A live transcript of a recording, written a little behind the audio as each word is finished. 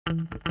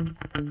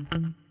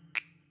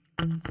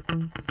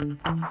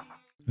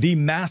The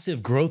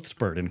massive growth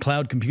spurt in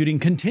cloud computing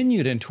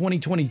continued in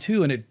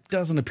 2022, and it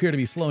doesn't appear to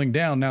be slowing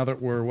down now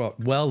that we're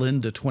well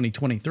into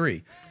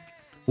 2023.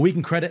 We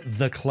can credit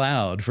the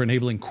cloud for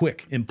enabling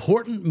quick,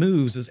 important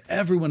moves as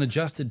everyone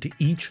adjusted to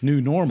each new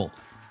normal.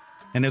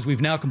 And as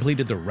we've now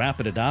completed the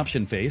rapid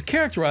adoption phase,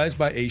 characterized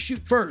by a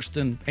shoot first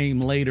and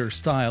aim later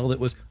style that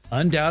was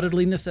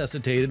undoubtedly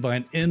necessitated by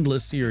an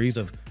endless series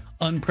of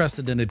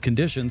unprecedented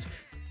conditions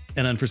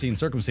and unforeseen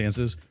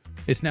circumstances,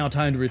 it's now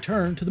time to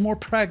return to the more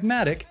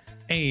pragmatic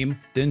aim,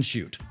 then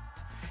shoot.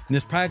 And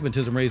this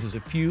pragmatism raises a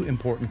few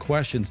important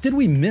questions. Did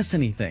we miss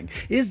anything?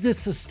 Is this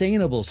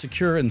sustainable,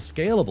 secure, and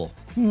scalable?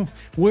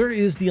 Where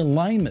is the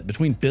alignment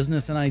between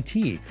business and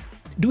IT?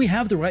 Do we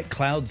have the right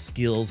cloud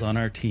skills on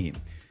our team?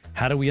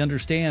 How do we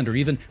understand or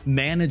even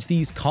manage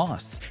these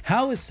costs?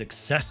 How is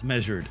success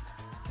measured?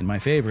 And my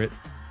favorite,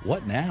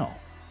 what now?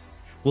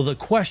 Well, the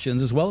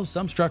questions, as well as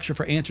some structure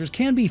for answers,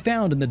 can be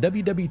found in the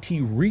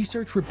WWT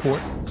Research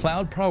Report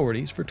Cloud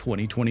Priorities for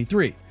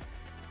 2023.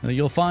 Now,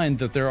 you'll find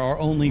that there are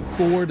only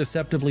 4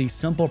 deceptively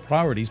simple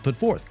priorities put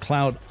forth: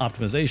 cloud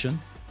optimization,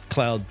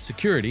 cloud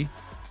security,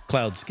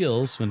 cloud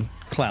skills, and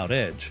cloud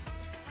edge.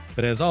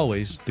 But as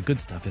always, the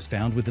good stuff is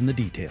found within the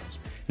details.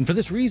 And for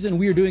this reason,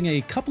 we are doing a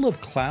couple of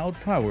cloud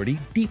priority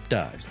deep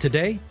dives.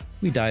 Today,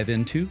 we dive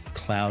into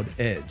cloud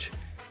edge.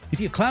 You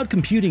see, if cloud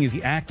computing is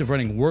the act of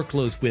running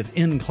workloads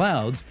within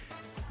clouds,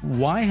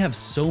 why have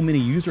so many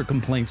user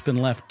complaints been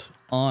left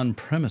on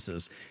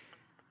premises?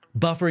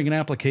 Buffering in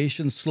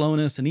applications,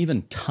 slowness, and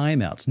even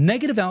timeouts.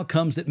 Negative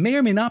outcomes that may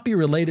or may not be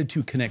related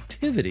to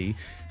connectivity,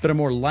 but are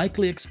more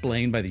likely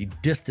explained by the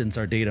distance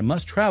our data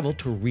must travel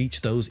to reach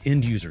those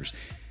end users.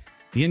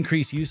 The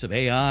increased use of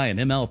AI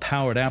and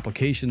ML-powered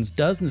applications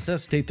does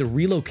necessitate the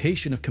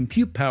relocation of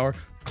compute power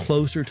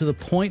closer to the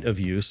point of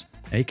use,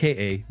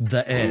 aka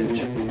the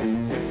edge.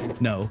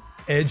 No,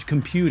 edge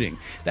computing,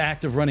 the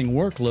act of running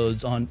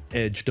workloads on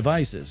edge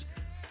devices.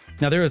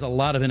 Now, there is a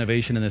lot of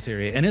innovation in this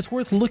area, and it's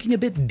worth looking a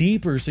bit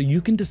deeper so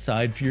you can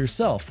decide for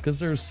yourself, because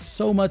there's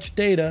so much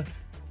data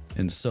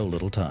and so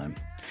little time.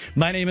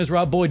 My name is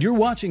Rob Boyd. You're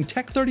watching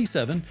Tech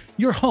 37,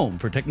 your home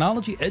for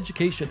technology,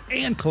 education,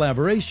 and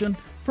collaboration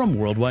from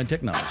Worldwide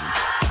Technology.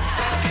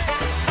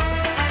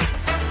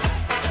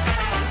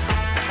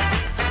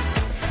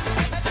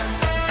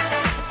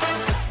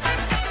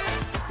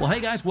 Well,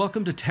 hey guys,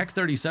 welcome to Tech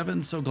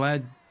 37. So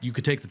glad you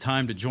could take the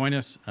time to join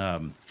us.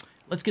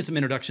 Let's get some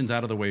introductions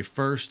out of the way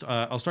first.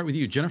 I'll start with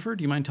you. Jennifer,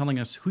 do you mind telling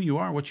us who you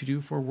are, what you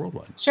do for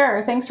Worldwide?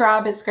 Sure. Thanks,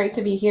 Rob. It's great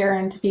to be here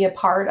and to be a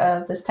part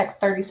of this Tech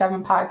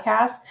 37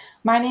 podcast.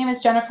 My name is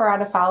Jennifer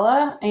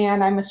Adefala,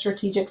 and I'm a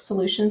strategic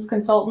solutions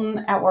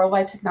consultant at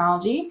Worldwide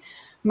Technology.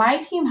 My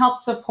team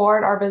helps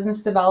support our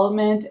business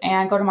development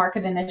and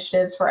go-to-market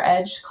initiatives for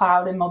edge,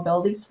 cloud, and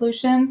mobility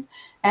solutions.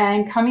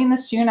 And coming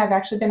this June, I've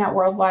actually been at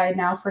Worldwide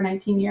now for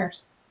 19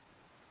 years.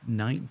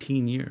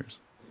 19 years.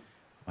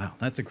 Wow,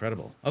 that's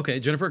incredible. Okay,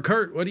 Jennifer.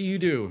 Kurt, what do you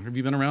do? Have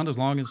you been around as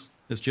long as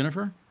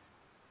Jennifer?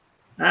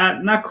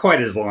 Not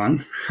quite as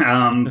long,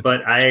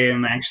 but I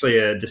am actually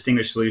a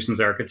distinguished solutions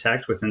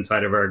architect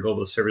inside of our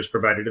global service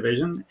provider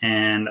division.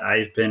 And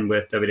I've been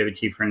with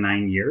WWT for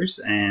 9 years.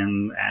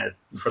 And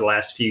for the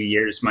last few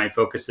years, my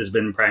focus has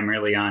been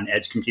primarily on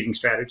edge computing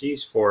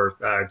strategies for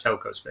our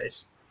telco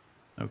space.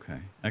 Okay,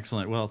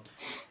 excellent. Well,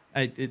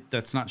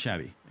 that's not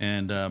shabby.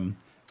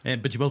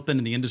 But you've both been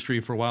in the industry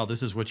for a while.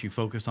 This is what you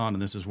focus on,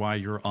 and this is why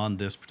you're on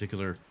this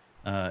particular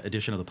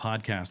edition of the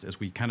podcast as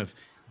we kind of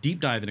deep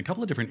dive in a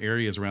couple of different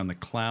areas around the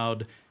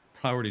Cloud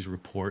Priorities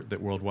Report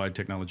that Worldwide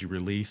Technology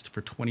released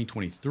for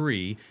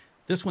 2023.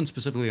 This one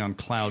specifically on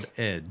Cloud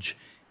Edge.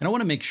 And I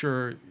want to make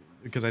sure,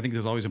 because I think this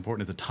is always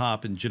important at the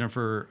top, and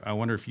Jennifer, I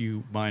wonder if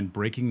you mind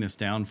breaking this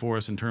down for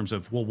us in terms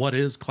of, well, what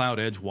is Cloud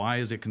Edge? Why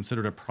is it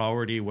considered a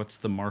priority? What's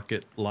the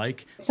market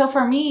like? So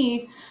for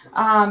me,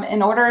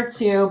 in order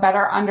to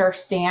better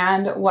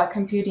understand what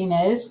computing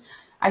is,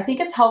 I think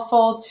it's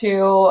helpful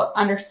to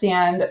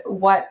understand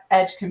what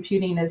edge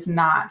computing is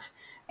not.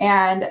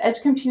 And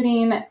edge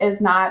computing is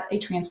not a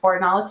transport,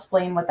 and I'll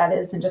explain what that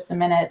is in just a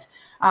minute.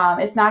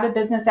 It's not a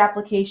business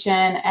application,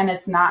 and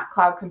it's not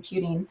cloud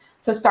computing.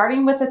 So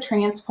starting with the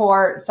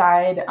transport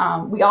side,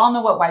 we all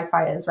know what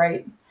Wi-Fi is,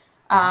 right?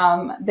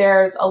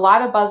 There's a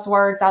lot of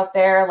buzzwords out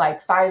there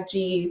like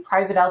 5G,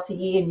 private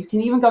LTE, and you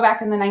can even go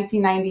back in the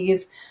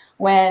 1990s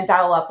when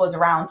dial-up was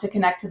around to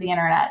connect to the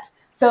internet.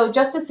 So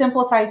just to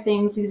simplify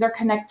things, these are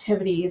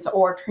connectivities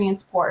or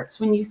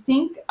transports. When you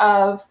think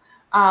of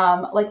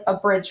like a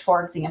bridge,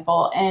 for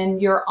example,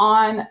 and you're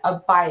on a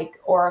bike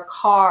or a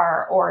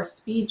car or a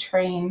speed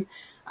train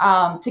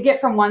to get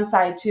from one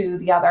side to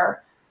the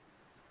other.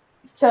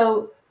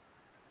 So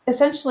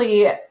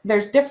essentially,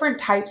 there's different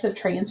types of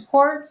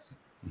transports,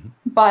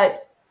 but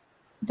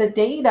the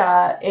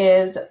data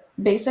is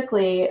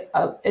basically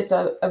it's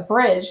a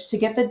bridge to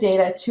get the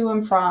data to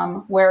and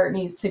from where it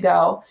needs to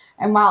go.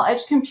 And while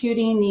edge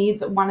computing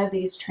needs one of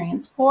these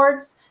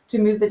transports to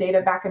move the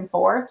data back and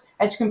forth,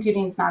 edge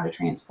computing is not a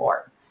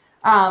transport.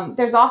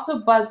 There's also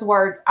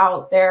buzzwords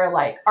out there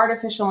like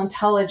artificial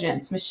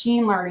intelligence,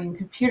 machine learning,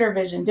 computer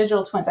vision,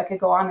 digital twins. I could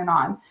go on and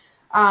on.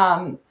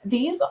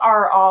 These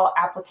are all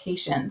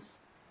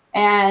applications.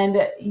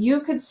 And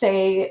you could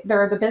say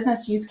they're the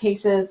business use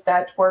cases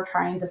that we're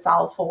trying to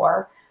solve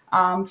for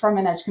from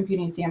an edge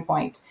computing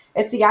standpoint.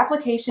 It's the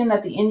application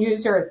that the end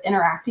user is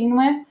interacting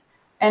with.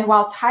 And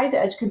while tied to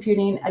edge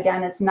computing,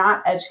 again, it's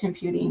not edge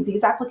computing.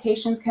 These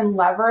applications can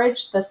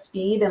leverage the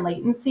speed and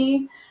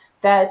latency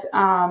that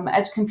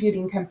edge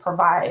computing can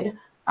provide,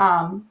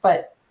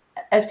 but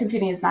edge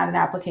computing is not an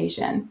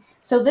application.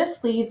 So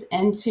this leads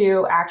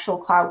into actual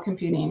cloud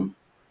computing.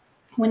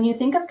 When you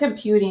think of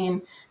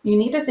computing, you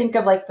need to think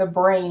of like the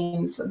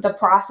brains, the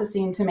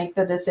processing to make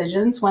the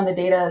decisions when the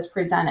data is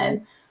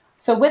presented.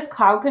 So with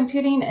cloud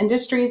computing,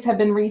 industries have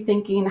been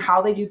rethinking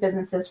how they do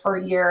businesses for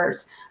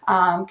years,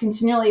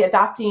 continually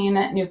adopting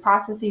new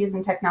processes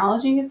and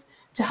technologies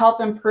to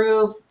help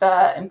improve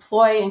the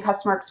employee and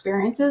customer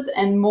experiences,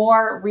 and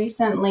more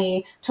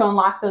recently to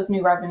unlock those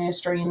new revenue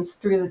streams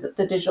through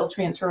the digital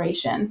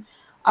transformation.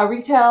 A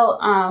retail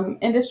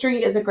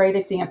industry is a great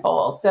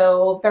example.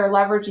 So they're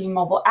leveraging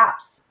mobile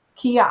apps,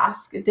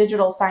 kiosk,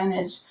 digital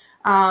signage.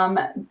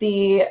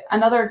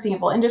 Another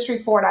example, Industry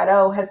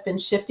 4.0 has been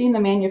shifting the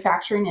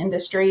manufacturing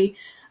industry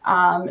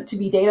to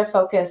be data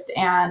focused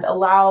and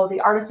allow the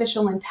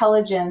artificial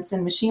intelligence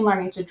and machine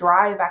learning to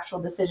drive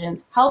actual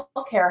decisions.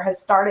 Healthcare has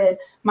started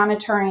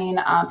monitoring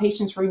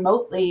patients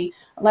remotely,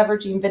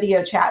 leveraging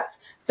video chats.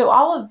 So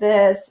all of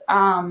this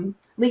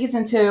leads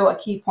into a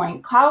key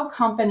point. Cloud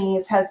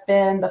companies has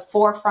been the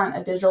forefront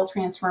of digital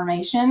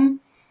transformation,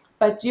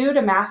 but due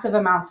to massive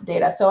amounts of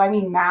data, so I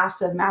mean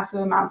massive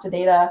amounts of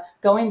data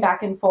going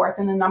back and forth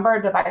and the number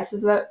of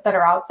devices that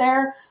are out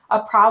there,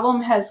 a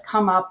problem has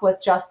come up with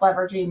just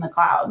leveraging the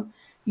cloud.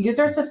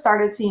 Users have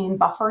started seeing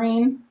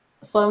buffering,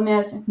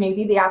 slowness,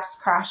 maybe the app's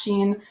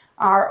crashing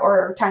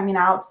or timing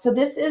out. So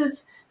this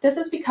is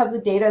because the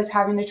data is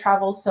having to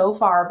travel so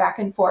far back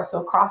and forth,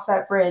 so across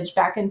that bridge,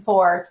 back and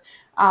forth,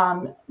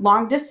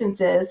 long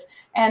distances.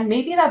 And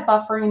maybe that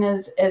buffering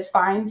is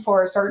fine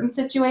for certain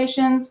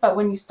situations, but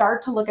when you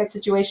start to look at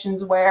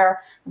situations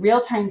where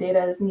real-time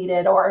data is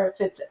needed, or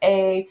if it's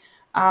a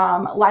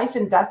life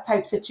and death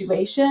type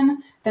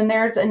situation, then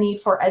there's a need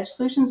for edge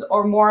solutions,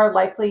 or more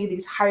likely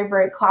these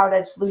hybrid cloud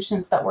edge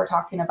solutions that we're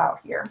talking about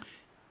here.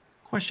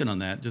 Question on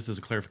that, just as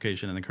a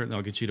clarification, and then Kurt,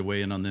 I'll get you to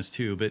weigh in on this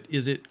too, but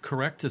is it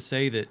correct to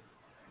say that,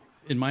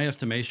 in my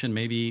estimation,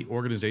 maybe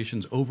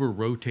organizations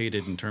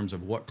over-rotated in terms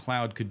of what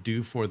cloud could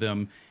do for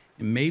them,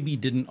 and maybe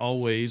didn't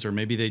always, or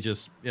maybe they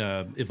just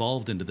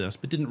evolved into this,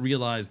 but didn't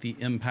realize the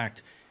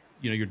impact?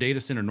 You know, your data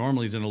center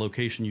normally is in a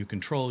location you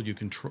control,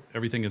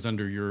 everything is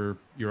under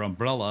your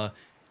umbrella.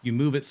 You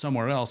move it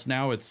somewhere else.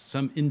 Now it's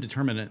some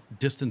indeterminate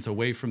distance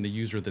away from the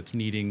user that's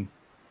needing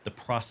the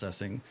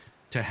processing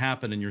to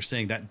happen. And you're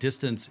saying that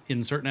distance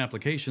in certain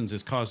applications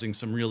is causing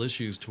some real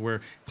issues to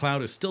where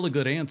cloud is still a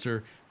good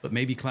answer, but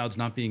maybe cloud's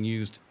not being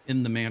used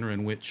in the manner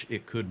in which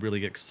it could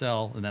really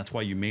excel. And that's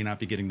why you may not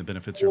be getting the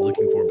benefits you're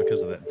looking for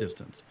because of that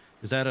distance.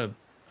 Is that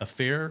a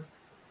fair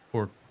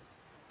or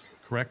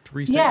correct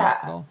restatement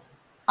at all?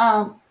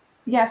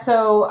 Yeah,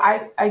 so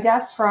I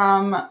guess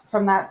from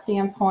that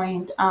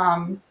standpoint,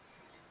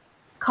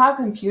 cloud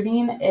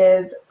computing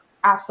is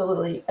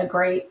absolutely a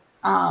great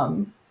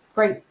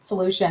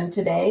solution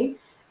today.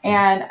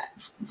 And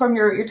from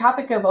your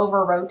topic of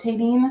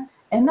over-rotating,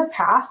 in the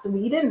past,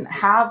 we didn't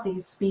have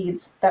these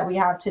speeds that we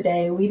have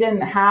today. We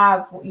didn't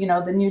have,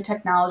 the new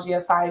technology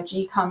of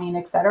 5G coming,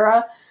 et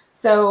cetera.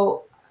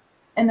 So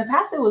in the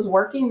past, it was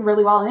working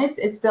really well, and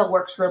it still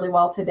works really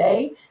well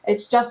today.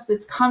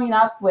 It's coming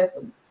up with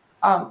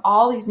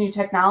all these new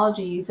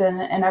technologies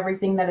and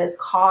everything that is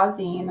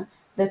causing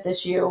this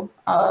issue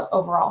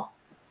overall.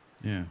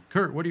 Yeah.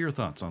 Kurt, what are your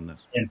thoughts on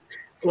this? Yeah.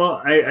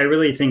 Well, I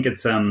really think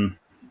it's,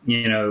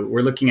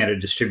 we're looking at a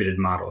distributed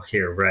model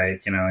here,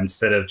 right?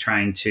 Instead of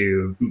trying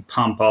to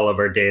pump all of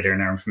our data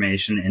and our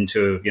information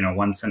into,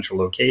 one central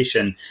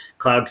location,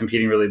 cloud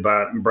computing really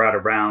brought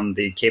around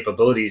the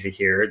capabilities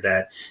here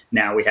that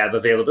now we have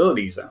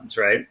availability zones,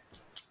 right?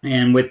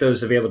 And with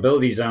those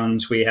availability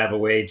zones, we have a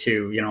way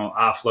to,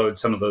 offload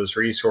some of those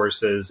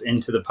resources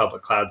into the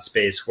public cloud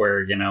space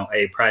where,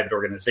 a private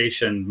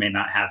organization may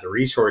not have the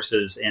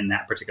resources in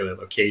that particular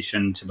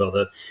location to be able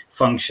to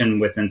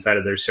function with inside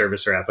of their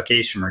service or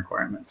application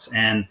requirements.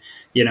 And,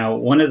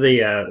 one of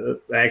the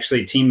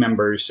actually team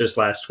members just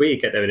last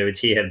week at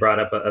WWT had brought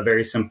up a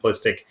very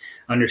simplistic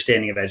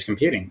understanding of edge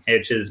computing,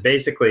 which is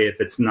basically if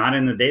it's not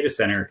in the data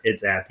center,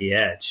 it's at the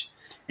edge.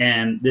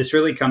 And this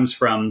really comes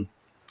from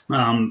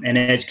an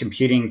edge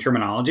computing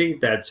terminology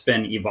that's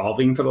been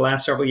evolving for the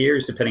last several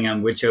years, depending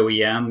on which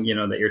OEM,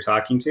 that you're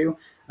talking to,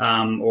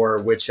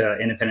 or which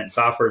independent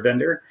software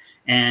vendor.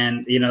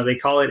 And, they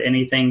call it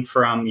anything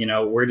from,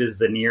 where does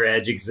the near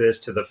edge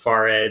exist to the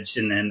far edge.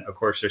 And then, of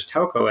course, there's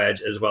telco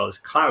edge as well as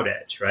cloud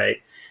edge, right?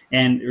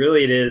 And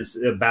really it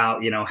is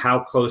about, how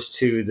close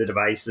to the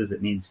devices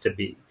it needs to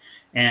be.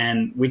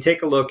 And we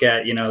take a look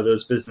at,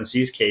 those business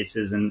use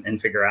cases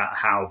and figure out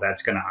how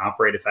that's going to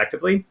operate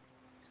effectively.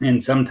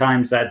 And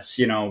sometimes that's,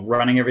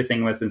 running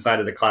everything with inside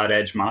of the cloud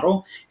edge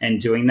model and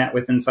doing that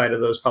with inside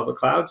of those public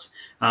clouds,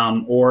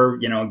 or,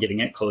 getting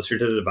it closer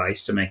to the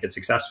device to make it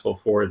successful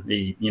for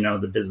the,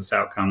 the business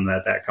outcome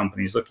that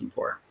company is looking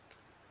for.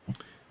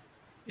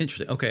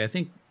 Interesting. Okay. I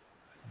think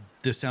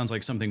this sounds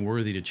like something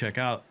worthy to check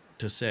out,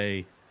 to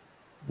say,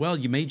 well,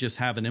 you may just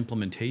have an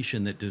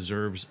implementation that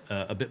deserves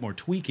a bit more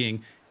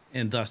tweaking,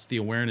 and thus the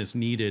awareness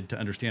needed to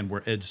understand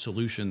where edge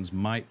solutions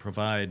might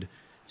provide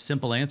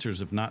simple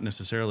answers of not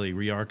necessarily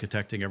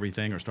re-architecting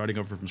everything or starting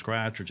over from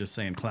scratch or just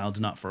saying cloud's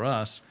not for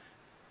us.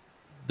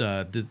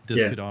 This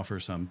could offer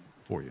some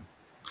for you.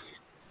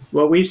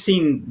 Well, we've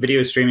seen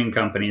video streaming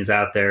companies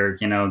out there,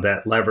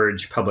 that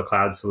leverage public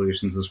cloud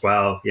solutions as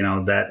well,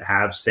 that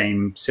have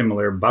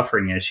similar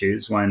buffering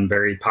issues when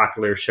very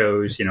popular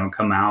shows,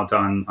 come out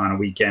on a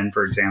weekend,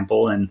 for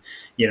example, and,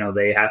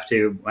 they have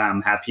to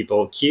have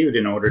people queued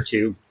in order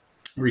to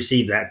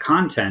receive that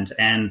content.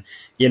 And,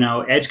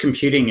 edge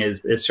computing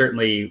is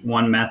certainly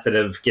one method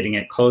of getting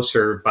it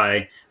closer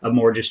by a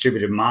more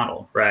distributed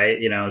model, right?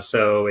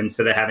 So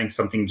instead of having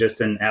something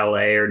just in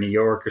LA or New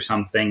York or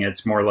something,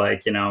 it's more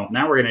like, now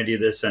we're going to do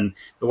this in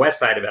the west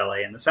side of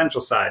LA and the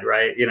central side,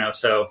 right?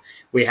 So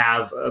we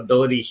have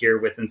ability here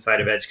with inside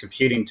of edge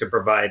computing to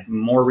provide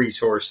more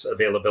resource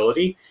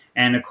availability.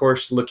 And of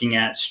course, looking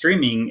at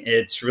streaming,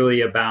 it's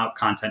really about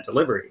content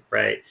delivery,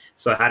 right?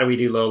 So how do we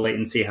do low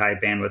latency, high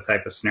bandwidth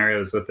type of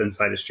scenarios with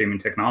inside of streaming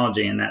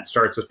technology? And that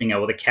starts with being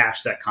able to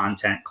cache that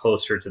content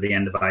closer to the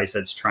end device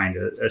that's trying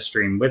to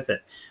stream with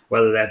it,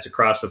 whether that's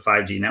across the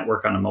 5G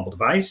network on a mobile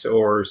device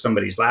or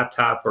somebody's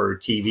laptop or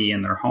TV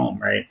in their home,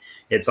 right?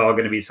 It's all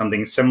going to be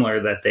something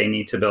similar that they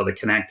need to be able to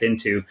connect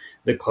into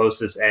the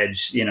closest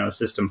edge,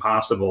 system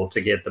possible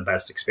to get the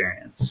best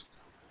experience.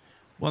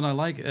 Well, and I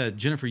like,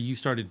 Jennifer, you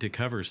started to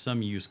cover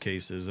some use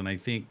cases, and I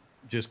think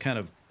just kind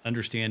of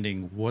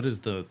understanding what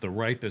is the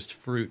ripest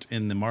fruit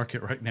in the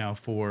market right now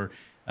for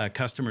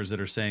customers that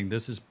are saying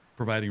this is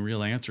providing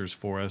real answers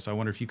for us. I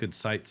wonder if you could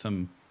cite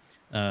some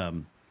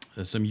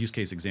use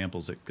case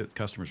examples that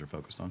customers are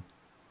focused on.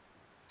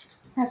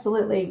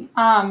 Absolutely.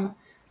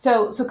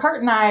 So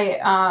Kurt and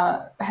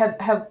I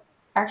have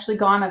actually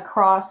gone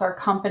across our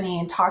company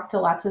and talked to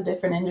lots of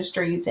different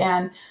industries,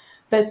 and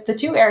the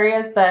two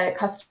areas that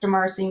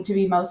customers seem to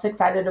be most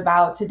excited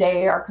about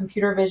today are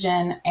computer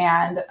vision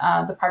and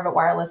the private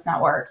wireless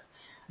networks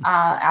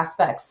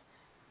aspects.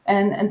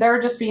 And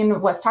they're just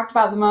being what's talked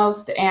about the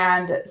most,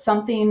 and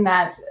something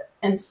that,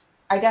 and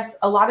I guess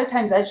a lot of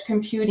times edge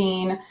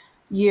computing,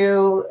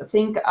 you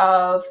think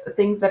of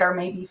things that are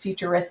maybe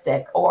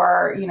futuristic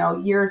or,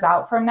 years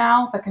out from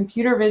now, but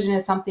computer vision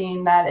is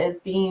something that is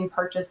being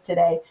purchased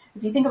today.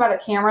 If you think about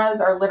it,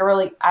 cameras are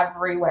literally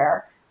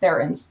everywhere.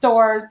 They're in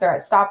stores, they're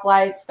at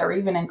stoplights, they're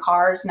even in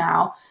cars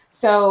now.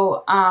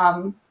 So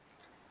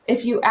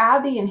if you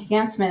add the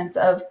enhancements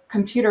of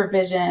computer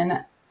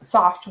vision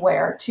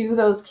software to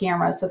those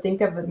cameras, so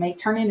think of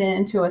turning it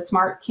into a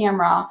smart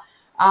camera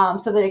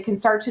so that it can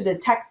start to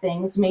detect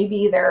things.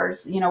 Maybe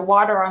there's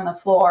water on the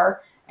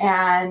floor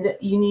and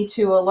you need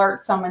to alert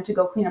someone to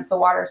go clean up the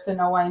water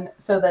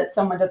so that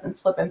someone doesn't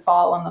slip and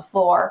fall on the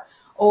floor.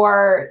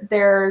 Or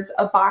there's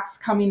a box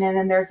coming in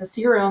and there's a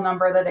serial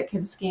number that it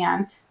can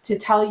scan to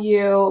tell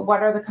you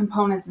what are the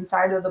components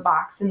inside of the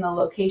box and the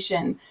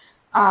location.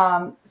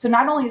 So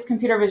not only is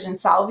computer vision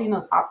solving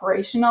those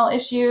operational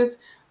issues,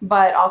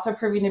 but also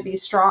proving to be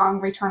strong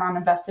return on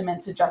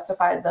investment to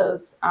justify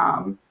those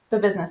the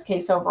business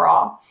case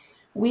overall.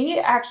 We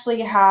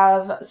actually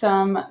have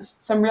some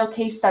real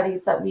case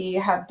studies that we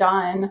have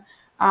done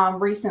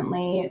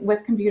recently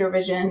with computer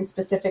vision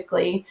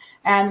specifically.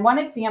 And one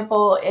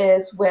example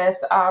is with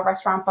a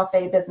restaurant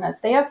buffet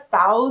business. They have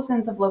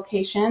thousands of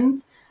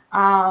locations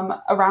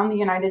around the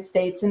United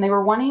States, and they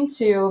were wanting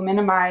to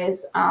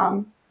minimize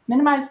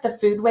the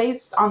food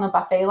waste on the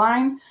buffet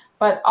line,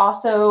 but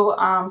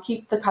also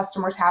keep the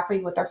customers happy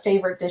with their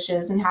favorite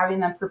dishes and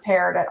having them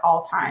prepared at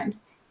all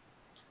times.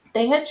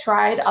 They had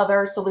tried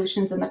other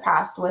solutions in the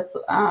past with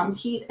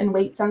heat and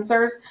weight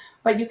sensors,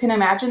 but you can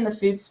imagine the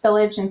food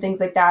spillage and things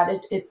like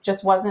that. It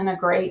just wasn't a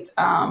great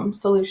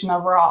solution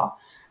overall.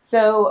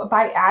 So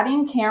by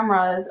adding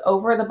cameras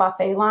over the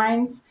buffet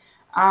lines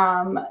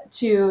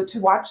to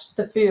watch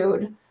the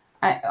food,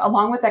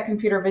 along with that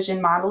computer vision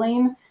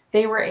modeling,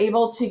 they were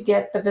able to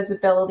get the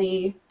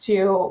visibility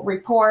to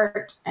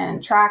report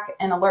and track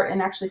and alert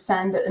and actually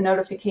send a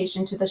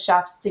notification to the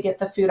chefs to get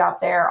the food out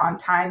there on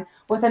time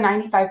with a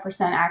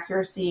 95%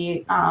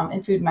 accuracy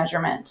in food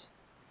measurement.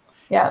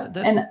 Yeah.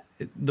 And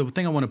the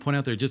thing I want to point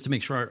out there, just to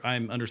make sure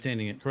I'm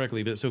understanding it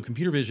correctly, but so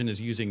computer vision is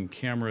using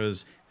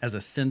cameras as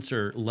a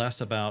sensor,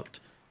 less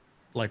about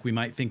like we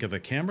might think of a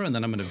camera, and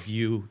then I'm going to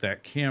view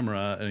that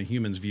camera and a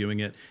human's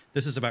viewing it.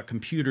 This is about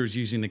computers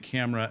using the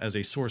camera as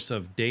a source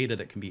of data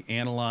that can be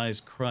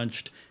analyzed,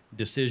 crunched,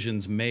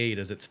 decisions made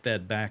as it's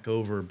fed back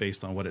over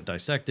based on what it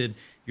dissected.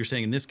 You're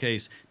saying in this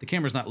case, the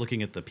camera's not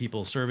looking at the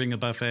people serving a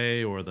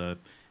buffet or the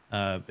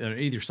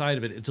either side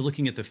of it. It's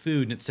looking at the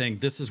food and it's saying,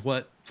 this is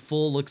what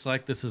full looks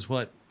like. This is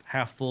what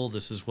half full.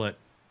 This is what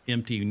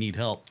empty, you need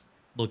help.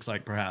 looks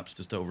like, perhaps,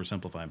 just to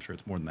oversimplify. I'm sure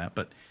it's more than that,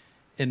 but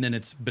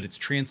it's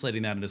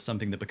translating that into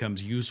something that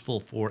becomes useful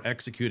for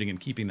executing and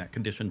keeping that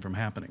condition from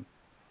happening.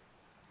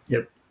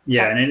 Yep.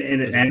 Yeah,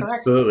 and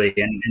absolutely.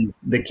 And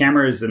the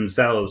cameras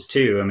themselves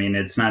too. I mean,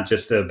 it's not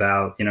just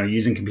about,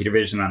 using computer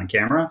vision on a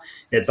camera.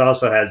 It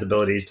also has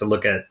abilities to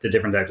look at the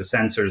different types of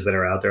sensors that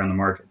are out there on the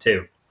market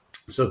too.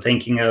 So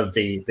thinking of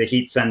the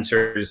heat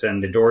sensors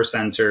and the door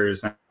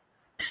sensors,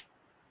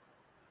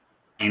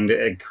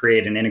 and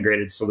create an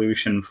integrated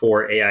solution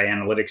for AI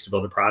analytics to be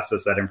able to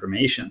process that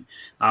information.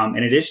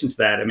 In addition to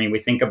that, I mean, we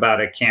think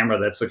about a camera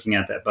that's looking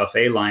at that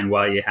buffet line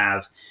while you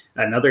have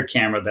another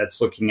camera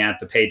that's looking at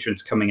the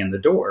patrons coming in the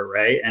door,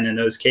 right? And in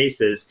those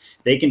cases,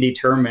 they can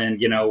determine,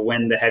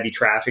 when the heavy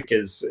traffic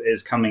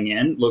is coming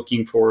in,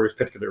 looking for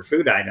particular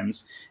food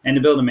items, and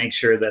to be able to make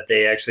sure that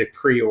they actually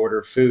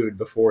pre-order food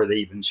before they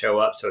even show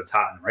up, so it's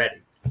hot and ready.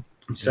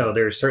 So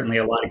there's certainly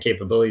a lot of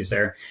capabilities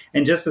there.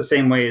 And just the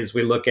same way as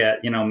we look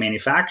at,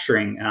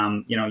 manufacturing,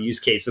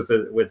 use cases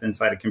with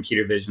inside of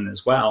computer vision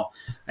as well.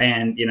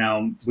 And,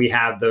 we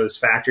have those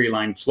factory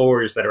line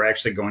floors that are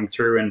actually going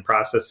through and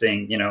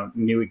processing,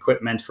 new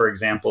equipment. For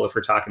example, if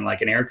we're talking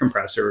like an air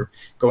compressor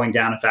going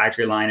down a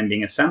factory line and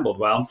being assembled.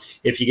 Well,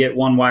 if you get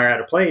one wire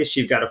out of place,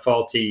 you've got a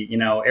faulty,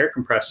 air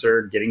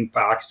compressor getting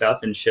boxed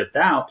up and shipped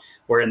out.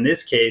 Where in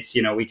this case,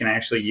 we can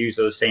actually use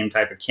those same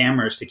type of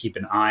cameras to keep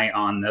an eye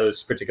on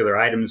those particular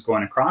items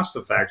going across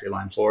the factory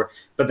line floor,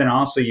 but then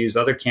also use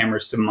other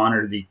cameras to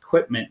monitor the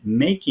equipment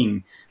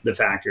making the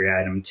factory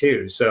item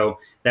too. So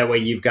that way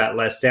you've got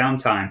less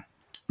downtime,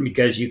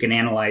 because you can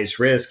analyze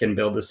risk and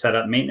build the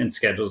setup maintenance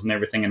schedules and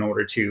everything in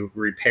order to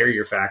repair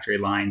your factory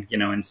line,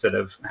 instead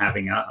of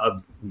having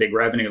a big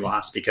revenue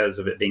loss because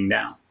of it being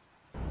down.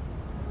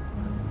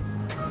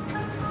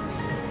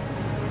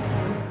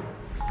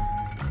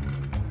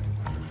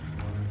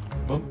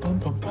 Bum bum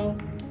bum bum.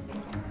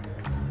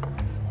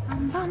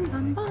 Bum bum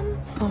bum bum.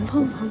 Bum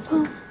bum bum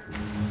bum.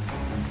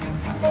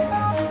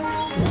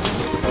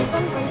 Bum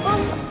bum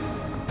bum.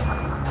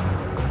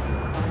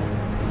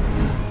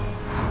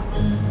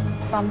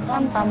 Bum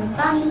bum bum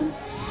bum.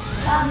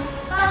 Bum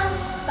bum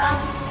bum.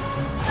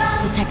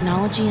 The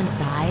technology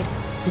inside,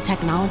 the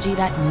technology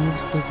that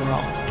moves the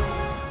world.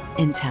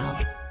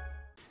 Intel.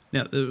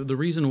 Now, the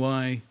reason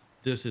why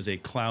this is a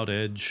cloud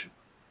edge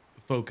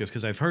focus,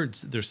 because I've heard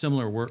there's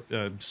similar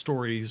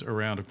stories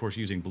around, of course,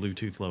 using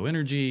Bluetooth Low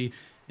Energy,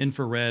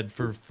 infrared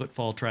for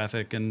footfall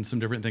traffic, and some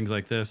different things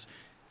like this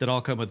that all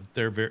come with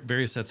their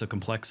various sets of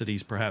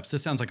complexities. Perhaps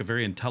this sounds like a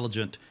very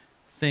intelligent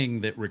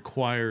thing that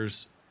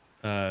requires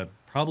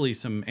probably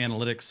some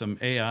analytics, some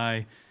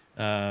AI,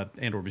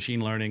 and or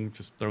machine learning.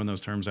 Just throwing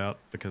those terms out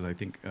because I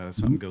think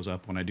something goes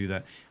up when I do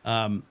that.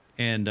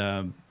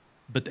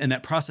 But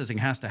that processing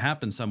has to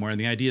happen somewhere. And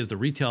the idea is the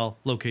retail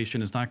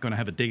location is not going to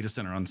have a data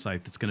center on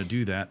site that's going to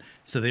do that.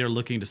 So they are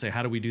looking to say,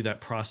 how do we do that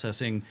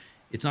processing?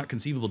 It's not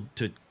conceivable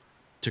to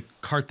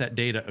cart that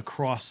data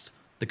across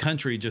the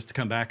country just to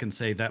come back and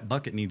say that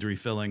bucket needs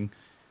refilling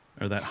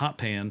or that hot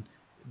pan.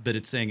 But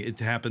it's saying it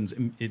happens.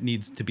 It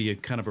needs to be a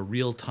kind of a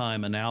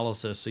real-time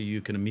analysis so you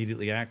can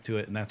immediately act to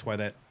it. And that's why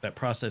that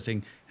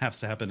processing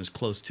has to happen as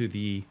close to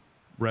the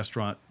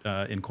restaurant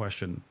in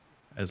question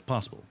as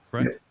possible,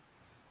 right?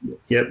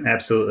 Yep,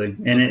 absolutely.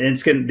 And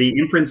it's going to, the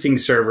inferencing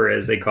server,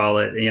 as they call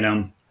it,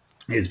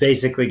 is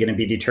basically going to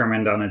be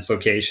determined on its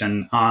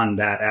location on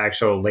that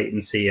actual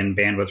latency and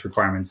bandwidth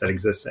requirements that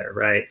exist there,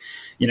 right?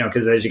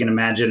 Because as you can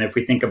imagine, if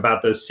we think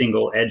about those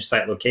single edge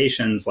site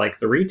locations like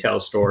the retail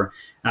store,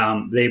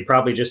 they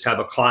probably just have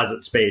a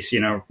closet space,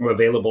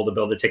 available to be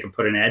able to take and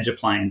put an edge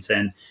appliance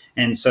in.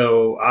 And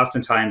so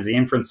oftentimes the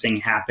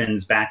inferencing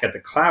happens back at the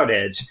cloud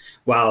edge,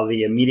 while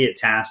the immediate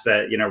tasks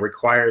that,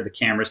 require the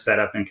camera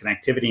setup and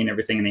connectivity and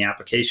everything in the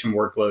application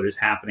workload is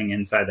happening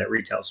inside that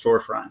retail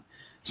storefront.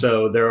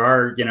 So there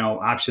are,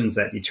 options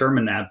that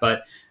determine that,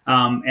 but,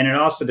 and it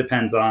also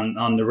depends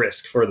on the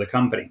risk for the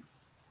company,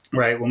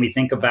 right? When we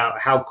think about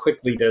how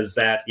quickly does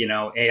that,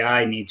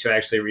 AI need to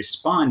actually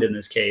respond in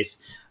this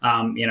case,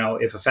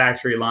 if a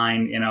factory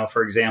line,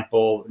 for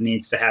example,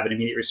 needs to have an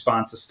immediate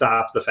response to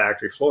stop the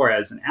factory floor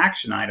as an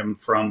action item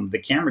from the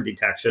camera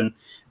detection,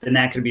 then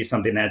that could be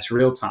something that's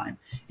real time.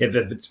 If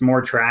it's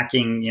more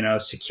tracking,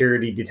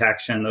 security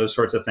detection, those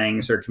sorts of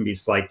things, there can be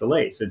slight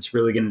delays. It's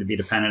really going to be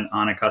dependent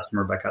on a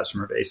customer by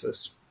customer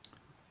basis.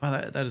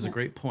 Wow, that is a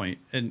great point.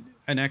 And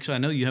actually, I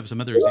know you have some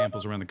other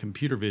examples around the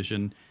computer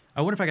vision.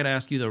 I wonder if I could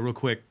ask you, though, real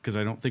quick, because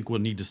I don't think we'll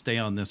need to stay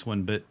on this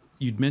one, but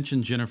you'd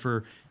mentioned,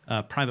 Jennifer,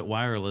 private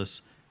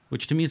wireless,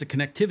 which to me is a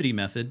connectivity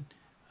method.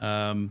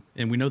 And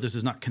we know this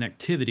is not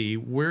connectivity.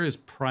 Where has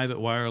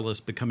private wireless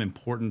become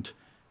important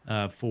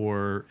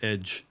for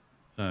edge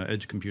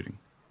computing?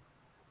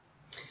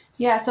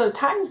 Yeah, so it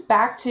ties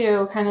back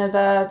to kind of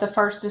the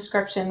first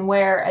description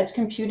where edge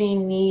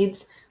computing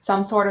needs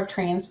some sort of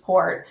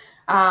transport.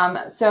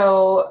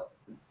 So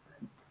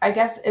I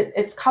guess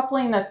it's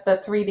coupling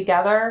the three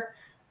together,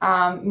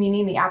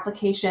 meaning the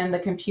application, the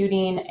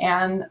computing,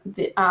 and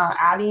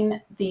adding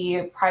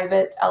the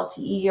private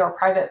LTE or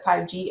private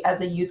 5G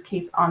as a use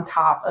case on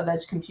top of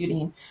edge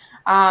computing.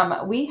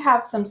 We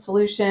have some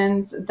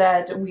solutions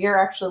that we are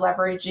actually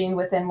leveraging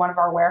within one of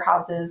our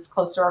warehouses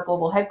close to our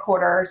global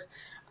headquarters,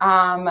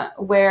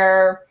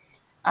 where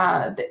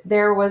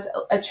there was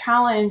a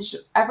challenge.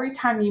 Every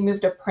time you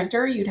moved a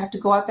printer, you'd have to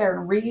go out there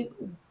and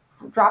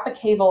drop a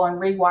cable and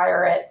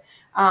rewire it.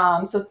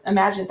 So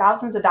imagine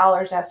thousands of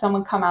dollars to have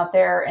someone come out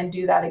there and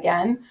do that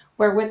again,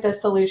 where with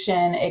this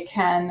solution, it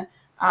can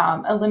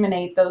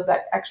eliminate those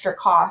extra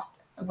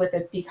costs with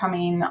it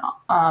becoming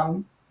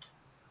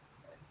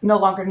no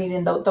longer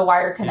needing the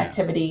wired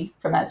connectivity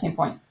from that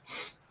standpoint.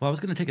 Well, I was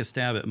going to take a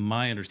stab at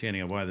my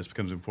understanding of why this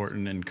becomes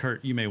important. And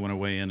Kurt, you may want to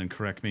weigh in and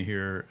correct me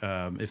here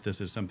if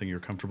this is something you're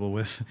comfortable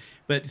with.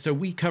 But so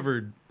we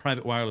covered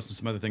private wireless and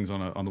some other things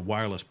on the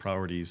wireless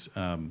priorities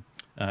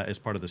as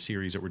part of the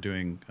series that we're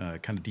doing,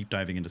 kind of deep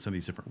diving into some of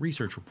these different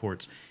research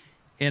reports.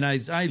 And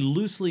as I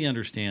loosely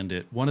understand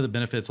it, one of the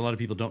benefits, a lot of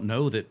people don't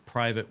know that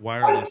private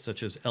wireless,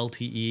 such as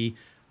LTE,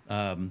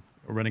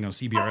 running on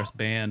CBRS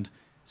band,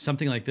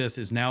 something like this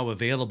is now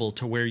available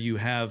to where you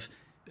have,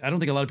 I don't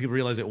think a lot of people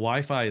realize that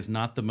Wi-Fi is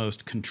not the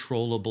most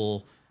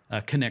controllable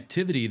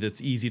connectivity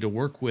that's easy to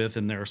work with.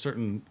 And there are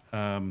certain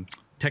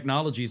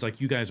technologies like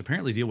you guys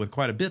apparently deal with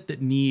quite a bit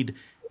that need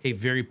a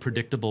very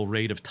predictable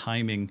rate of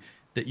timing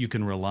that you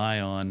can rely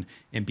on.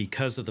 And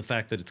because of the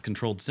fact that it's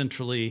controlled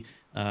centrally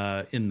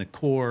in the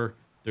core,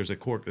 there's a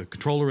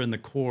controller in the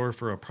core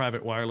for a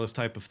private wireless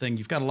type of thing.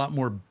 You've got a lot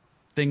more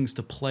things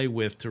to play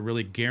with to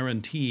really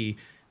guarantee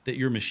that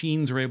your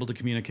machines are able to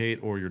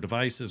communicate, or your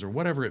devices, or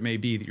whatever it may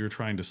be that you're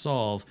trying to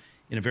solve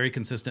in a very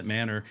consistent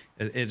manner,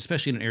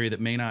 especially in an area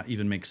that may not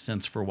even make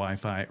sense for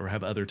Wi-Fi or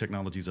have other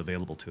technologies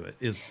available to it.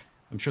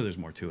 I'm sure there's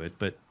more to it,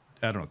 but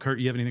I don't know. Kurt,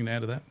 you have anything to add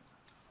to that?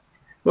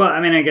 Well,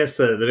 I mean, I guess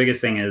the biggest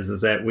thing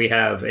is that we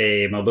have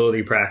a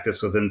mobility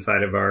practice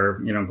inside of our,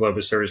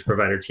 global service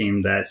provider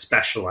team that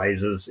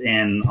specializes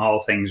in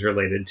all things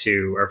related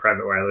to our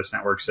private wireless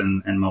networks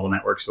and mobile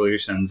network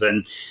solutions.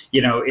 And,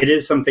 it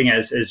is something,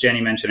 as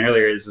Jenny mentioned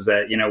earlier, is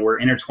that, we're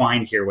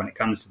intertwined here when it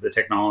comes to the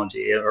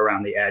technology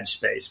around the edge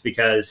space,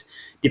 because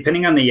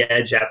depending on the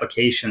edge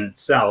application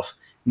itself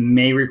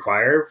may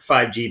require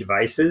 5G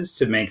devices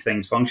to make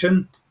things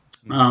function.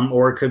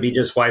 Or it could be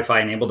just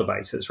Wi-Fi enabled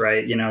devices,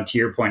 right? To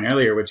your point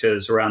earlier, which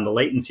is around the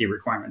latency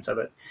requirements of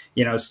it.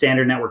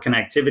 Standard network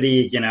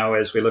connectivity,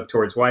 as we look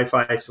towards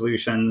Wi-Fi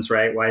solutions,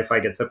 right? Wi-Fi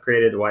gets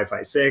upgraded to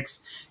Wi-Fi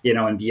 6,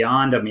 and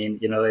beyond. I mean,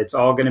 it's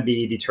all going to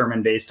be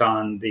determined based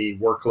on the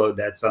workload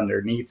that's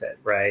underneath it,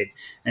 right?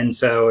 And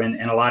so in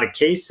a lot of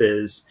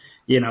cases,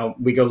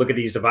 we go look at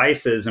these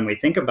devices and we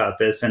think about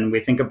this, and we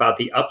think about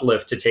the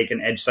uplift to take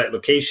an edge site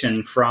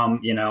location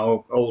from,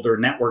 older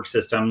network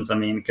systems. I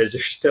mean, because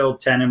there's still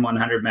 10 and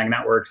 100 meg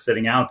networks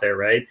sitting out there,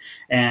 right?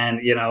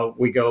 And,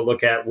 we go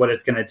look at what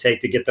it's going to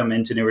take to get them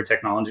into newer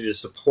technology to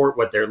support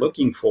what they're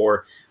looking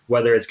for,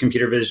 whether it's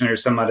computer vision or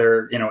some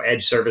other,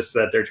 edge service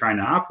that they're trying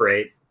to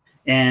operate.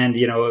 And,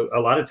 a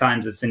lot of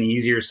times it's an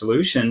easier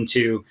solution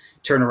to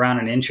turn around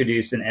and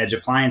introduce an edge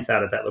appliance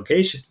out at that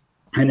location,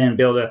 and then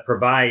be able to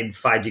provide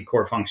 5G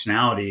core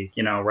functionality,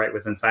 right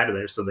within inside of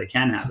there, so they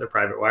can have their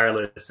private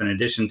wireless in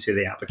addition to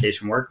the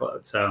application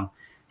workload. So,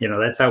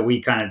 that's how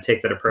we kind of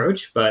take that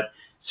approach. But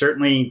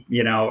certainly,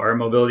 our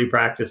mobility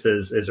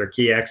practices is our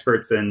key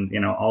experts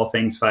in, all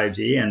things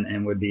 5G,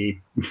 and would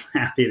be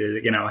happy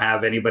to,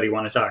 have anybody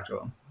want to talk to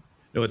them.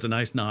 No, it's a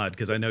nice nod,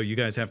 because I know you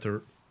guys have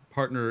to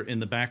partner in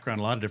the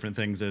background a lot of different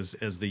things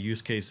as the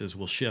use cases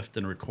will shift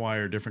and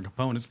require different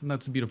components. And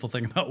that's the beautiful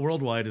thing about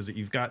Worldwide, is that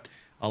you've got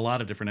a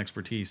lot of different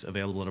expertise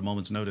available at a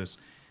moment's notice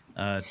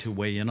to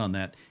weigh in on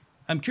that.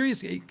 I'm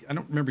curious, I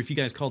don't remember if you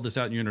guys called this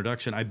out in your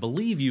introduction. I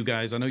believe you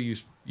guys, I know you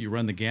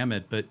run the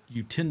gamut, but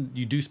you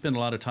do spend a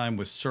lot of time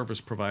with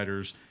service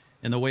providers,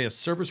 and the way a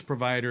service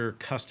provider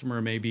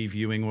customer may be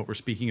viewing what we're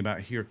speaking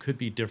about here could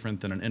be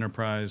different than an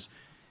enterprise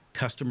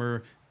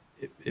customer.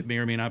 It may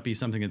or may not be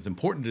something that's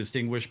important to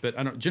distinguish, but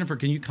I don't, Jennifer,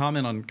 can you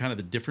comment on kind of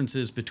the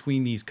differences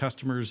between these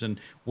customers, and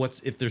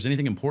if there's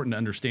anything important to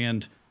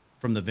understand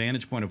from the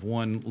vantage point of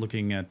one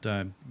looking at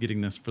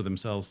getting this for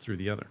themselves through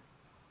the other?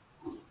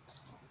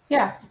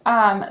 Yeah.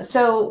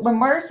 So when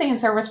we're saying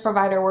service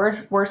provider,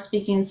 we're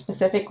speaking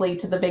specifically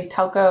to the big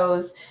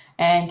telcos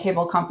and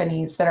cable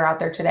companies that are out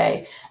there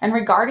today. And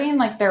regarding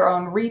like their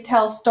own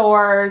retail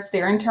stores,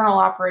 their internal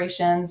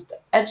operations,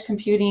 edge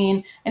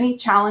computing, any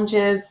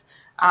challenges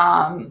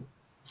or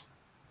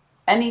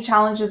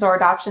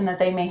adoption that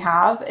they may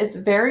have, it's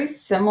very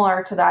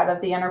similar to that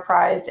of the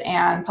enterprise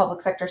and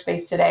public sector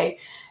space today.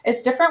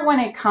 It's different when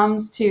it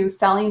comes to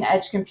selling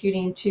edge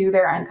computing to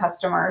their end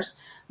customers.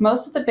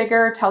 Most of the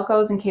bigger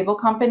telcos and cable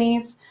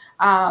companies,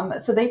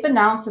 so they've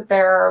announced that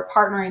they're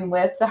partnering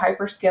with the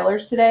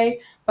hyperscalers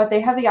today, but they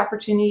have the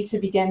opportunity to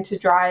begin to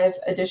drive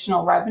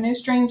additional revenue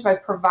streams by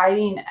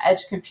providing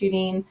edge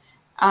computing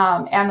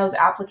and those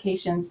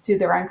applications to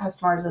their end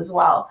customers as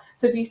well.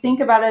 So if you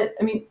think about it,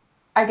 I mean,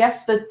 I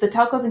guess the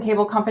telcos and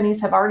cable companies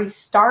have already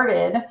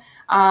started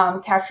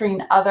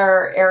capturing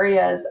other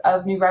areas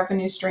of new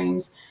revenue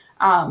streams,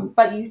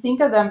 but you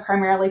think of them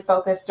primarily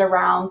focused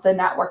around the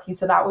networking.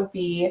 So that would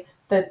be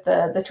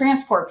the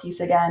transport piece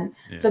again.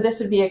 Yeah. So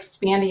this would be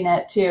expanding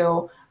it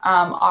to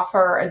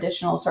offer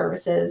additional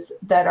services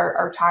that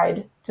are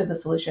tied to the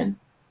solution.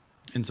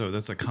 And so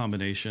that's a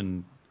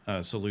combination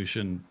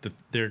solution that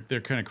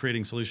they're kind of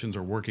creating solutions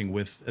or working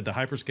with. The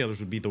hyperscalers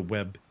would be the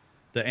web,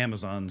 the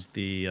Amazons,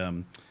 the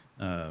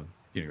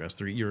your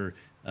S3, your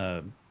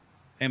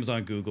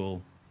Amazon,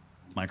 Google,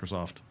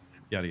 Microsoft,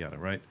 yada yada,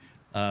 right?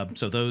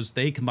 So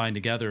they combine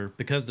together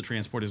because the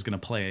transport is going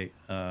to play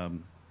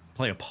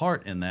a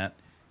part in that.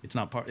 It's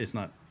not part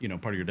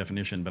of your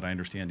definition, but I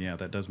understand. Yeah,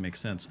 that does make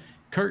sense.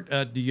 Kurt,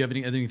 do you have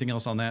anything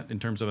else on that in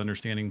terms of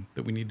understanding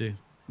that we need to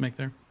make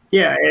there?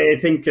 Yeah, I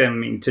think,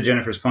 to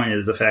Jennifer's point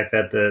is the fact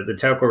that the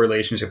telco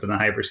relationship in the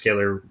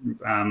hyperscaler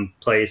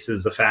place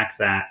is the fact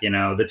that, the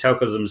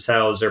telcos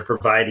themselves are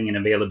providing an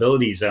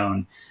availability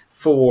zone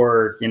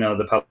for,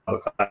 the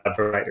public cloud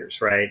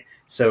providers, right?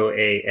 So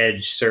a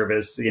edge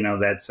service,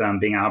 that's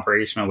being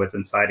operational with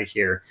inside of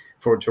here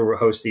to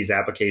host these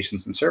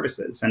applications and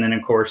services. And then,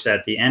 of course,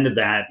 at the end of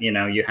that,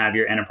 you have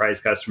your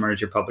enterprise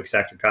customers, your public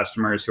sector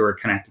customers who are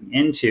connecting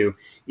into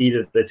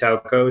either the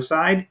telco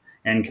side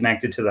and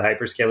connected to the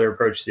hyperscaler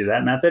approach through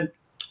that method,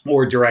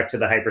 or direct to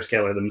the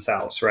hyperscaler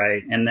themselves,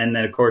 right? And then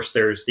of course,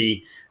 there's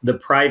the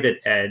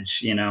private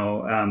edge,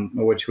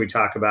 which we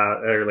talked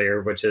about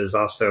earlier, which is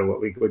also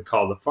what we would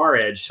call the far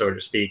edge, so to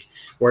speak,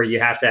 where you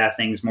have to have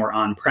things more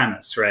on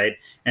premise, right?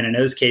 And in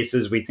those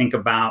cases, we think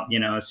about,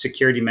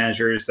 security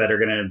measures that are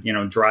going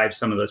to, drive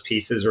some of those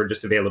pieces, or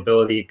just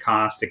availability,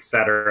 cost, et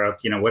cetera,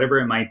 whatever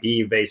it might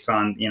be based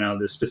on,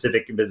 the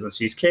specific business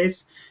use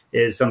case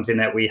is something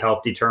that we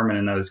help determine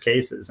in those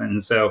cases.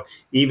 And so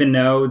even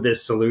though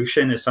this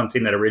solution is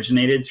something that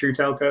originated through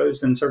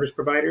telcos and service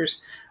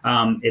providers,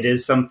 it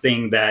is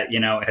something that,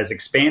 has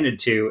expanded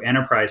to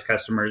enterprise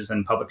customers,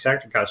 and public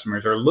sector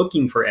customers are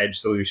looking for edge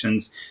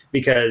solutions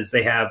because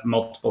they have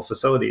multiple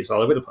facilities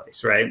all over the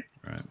place, right?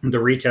 The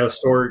retail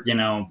store,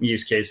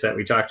 use case that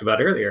we talked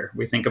about earlier,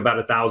 we think about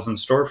 1,000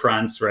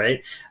 storefronts,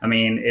 right? I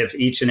mean, if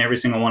each and every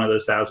single one of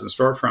those 1,000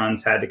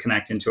 storefronts had to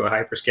connect into a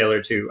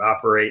hyperscaler to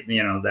operate,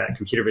 that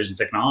computer vision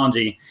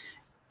technology,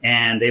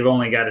 and they've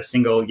only got a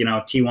single,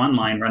 T1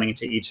 line running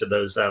into each of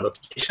those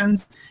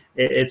locations,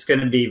 it's going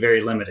to be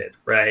very limited,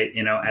 right?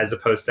 As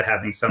opposed to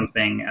having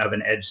something of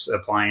an edge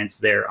appliance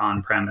there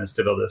on premise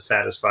to be able to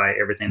satisfy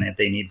everything that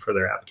they need for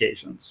their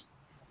applications.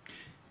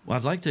 Well,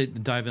 I'd like to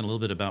dive in a little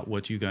bit about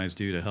what you guys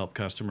do to help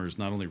customers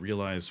not only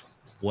realize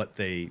what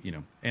they,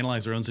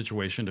 analyze their own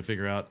situation to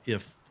figure out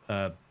if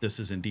this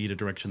is indeed a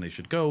direction they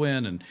should go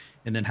in, and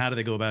then how do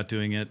they go about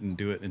doing it and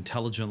do it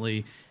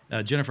intelligently.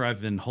 Jennifer,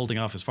 I've been holding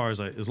off as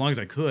long as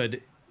I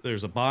could.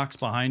 There's a box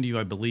behind you,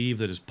 I believe,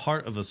 that is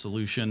part of a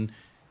solution.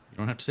 You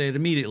don't have to say it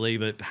immediately,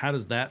 but how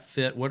does that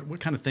fit? What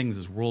kind of things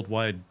has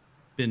Worldwide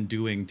been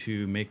doing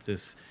to make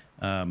this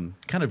kind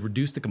of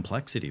reduce the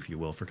complexity, if you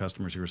will, for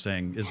customers who are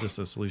saying, is this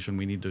a solution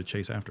we need to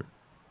chase after?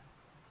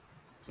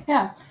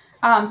 Yeah.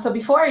 So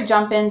before I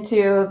jump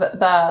into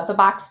the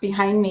box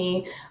behind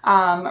me,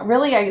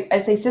 really,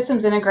 I'd say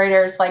systems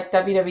integrators like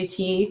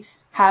WWT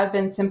have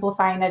been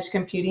simplifying edge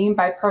computing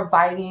by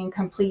providing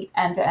complete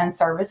end-to-end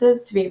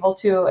services to be able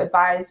to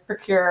advise,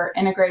 procure,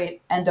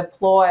 integrate, and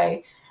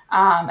deploy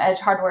edge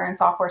hardware and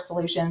software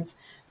solutions.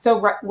 So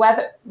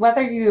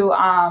whether you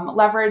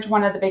leverage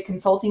one of the big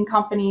consulting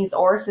companies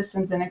or a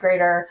systems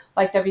integrator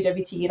like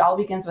WWT, it all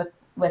begins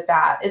with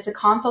that. It's a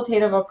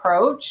consultative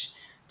approach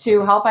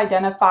to help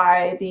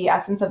identify the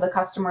essence of the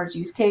customer's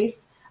use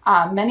case,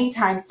 many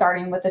times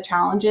starting with the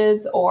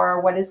challenges or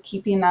what is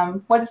keeping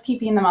them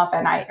up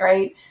at night,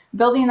 right?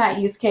 Building that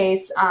use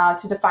case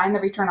to define the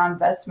return on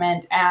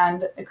investment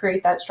and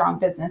create that strong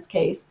business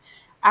case.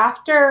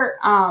 After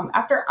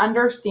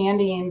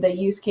understanding the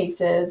use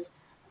cases,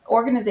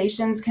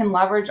 organizations can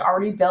leverage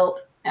already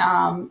built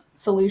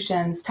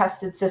solutions,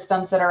 tested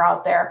systems that are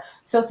out there.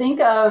 So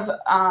think of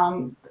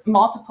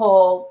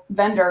multiple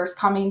vendors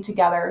coming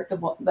together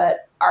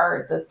that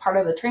are the part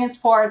of the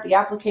transport, the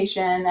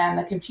application, and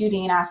the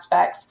computing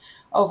aspects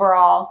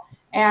overall.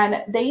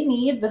 And they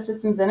need the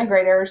systems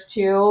integrators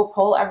to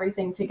pull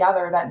everything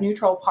together, that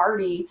neutral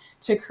party,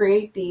 to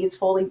create these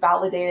fully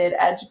validated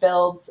edge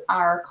builds,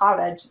 or cloud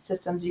edge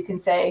systems, you can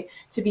say,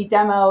 to be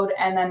demoed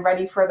and then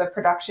ready for the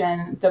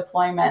production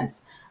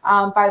deployments.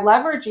 By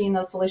leveraging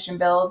those solution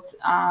builds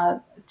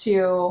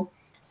to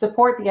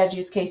support the edge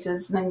use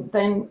cases,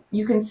 then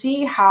you can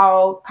see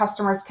how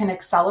customers can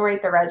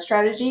accelerate their edge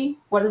strategy.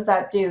 What does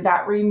that do?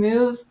 That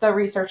removes the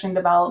research and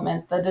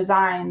development, the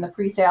design, the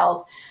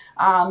pre-sales.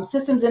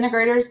 Systems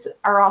integrators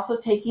are also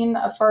taking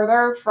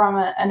further from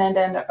an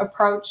end-to-end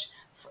approach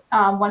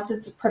once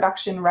it's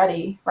production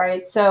ready,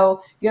 right?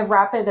 So you have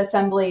rapid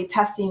assembly,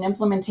 testing,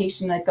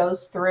 implementation that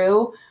goes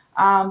through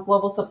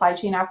global supply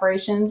chain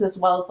operations, as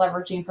well as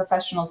leveraging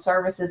professional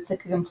services to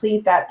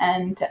complete that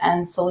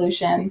end-to-end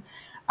solution.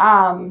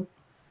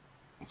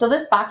 So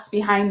this box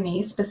behind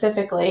me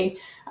specifically,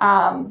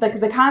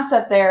 the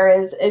concept there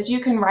is you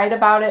can write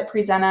about it,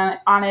 present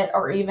on it,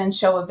 or even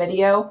show a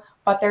video,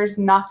 but there's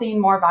nothing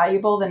more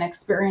valuable than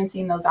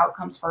experiencing those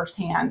outcomes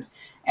firsthand.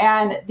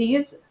 And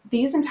these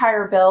these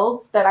entire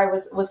builds that I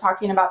was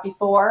talking about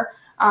before,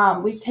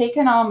 we've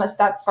taken them a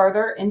step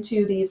further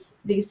into these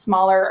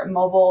smaller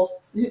mobile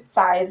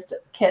sized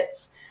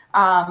kits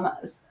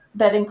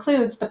that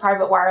includes the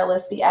private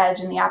wireless, the edge,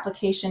 and the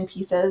application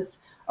pieces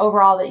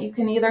overall that you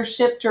can either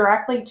ship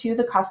directly to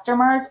the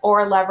customers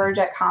or leverage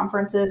at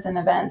conferences and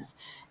events.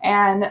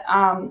 And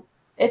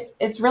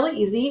it's really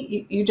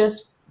easy. You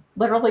just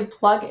literally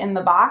plug in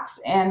the box,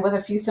 and with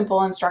a few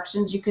simple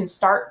instructions, you can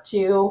start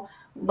to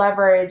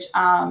leverage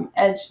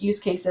edge use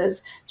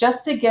cases.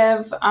 Just to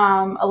give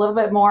a little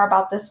bit more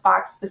about this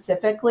box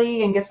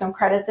specifically and give some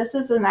credit, this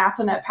is an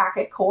Athernet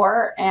packet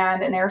core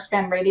and an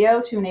Airspan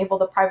radio to enable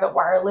the private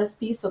wireless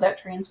piece, so that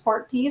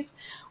transport piece.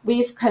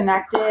 We've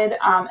connected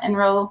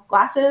Enro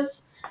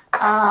glasses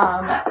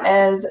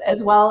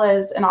as well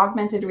as an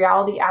augmented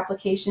reality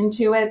application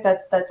to it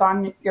that's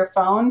on your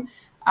phone.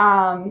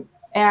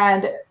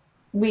 And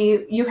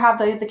you have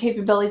the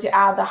capability to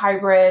add the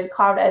hybrid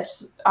cloud edge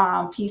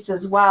piece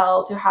as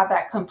well, to have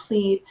that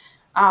complete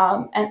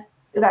and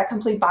that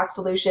complete box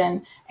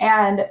solution.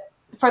 And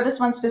for this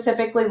one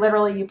specifically,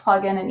 literally you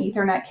plug in an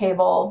Ethernet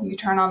cable, you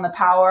turn on the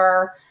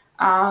power,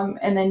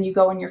 and then you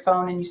go in your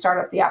phone and you start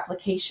up the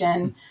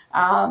application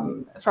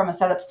from a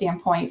setup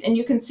standpoint. And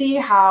you can see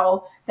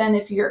how then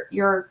if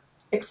you're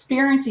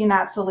experiencing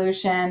that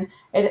solution,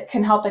 it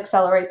can help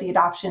accelerate the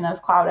adoption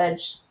of cloud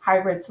edge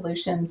hybrid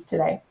solutions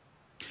today.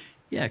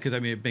 Yeah, because I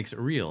mean, it makes it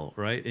real,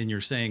 right? And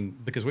you're saying,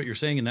 because what you're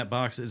saying in that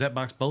box, is that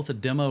box both a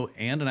demo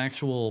and an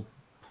actual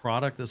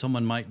product that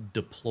someone might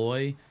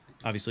deploy,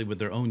 obviously with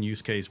their own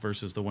use case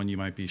versus the one you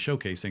might be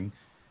showcasing.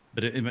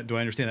 But do I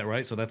understand that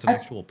right? So that's an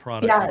actual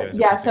product.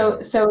 Yeah. So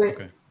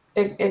okay.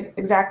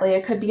 Exactly.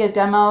 It could be a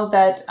demo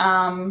that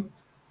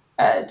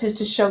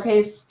to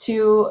showcase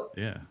to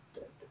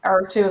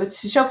or to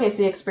showcase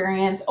the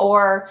experience,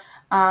 or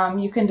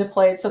you can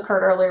deploy it. So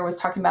Kurt earlier was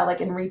talking about like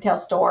in retail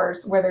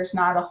stores where there's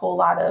not a whole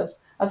lot of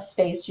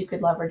space, you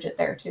could leverage it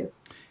there too.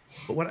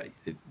 But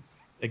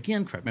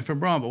again, correct me if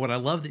I'm wrong, but what I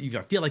love that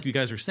I feel like you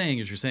guys are saying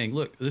is you're saying,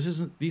 look,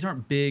 these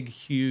aren't big,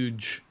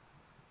 huge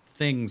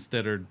things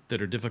that are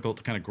difficult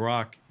to kind of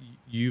grok.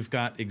 You've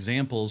got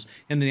examples,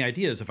 and the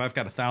idea is if I've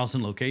got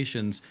 1,000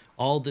 locations,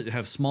 all that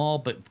have small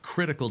but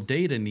critical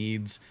data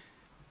needs,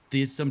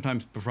 these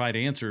sometimes provide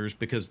answers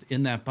because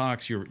in that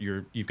box you've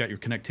got your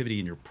connectivity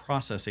and your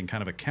processing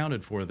kind of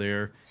accounted for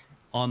there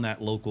on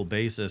that local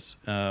basis,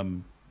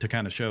 to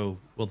kind of show,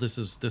 well, this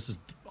is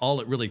all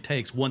it really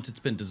takes once it's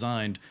been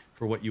designed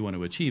for what you want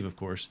to achieve. Of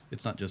course,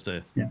 it's not just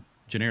a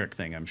generic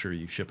thing I'm sure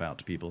you ship out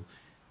to people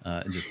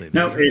and just say,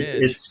 no,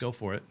 it's go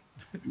for it.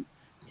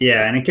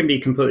 Yeah, and it can be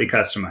completely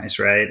customized,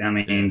 right? I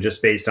mean,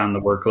 just based on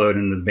the workload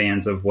and the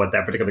demands of what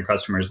that particular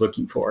customer is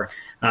looking for.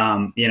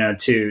 You know,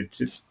 to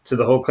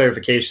the whole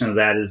clarification of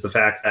that is the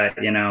fact that,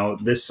 you know,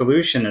 this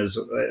solution is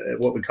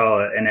what we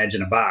call an edge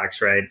in a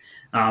box, right?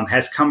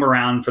 Has come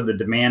around for the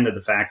demand of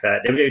the fact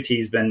that WWT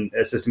has been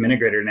a system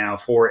integrator now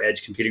for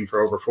edge computing for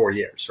over 4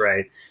 years,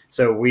 right?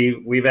 So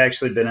we've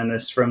actually been in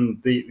this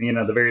from the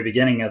very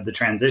beginning of the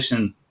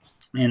transition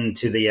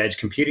into the edge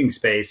computing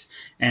space,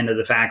 and to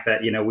the fact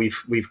that, you know,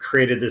 we've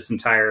created this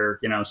entire,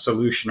 you know,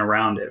 solution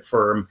around it,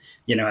 from,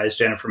 you know, as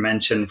Jennifer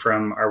mentioned,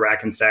 from our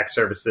rack and stack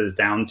services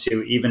down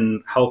to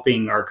even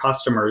helping our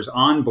customers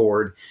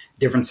onboard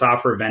different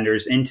software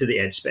vendors into the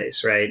edge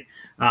space, right?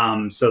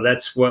 So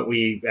that's what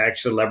we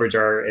actually leverage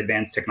our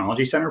advanced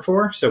technology center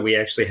for. So we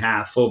actually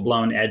have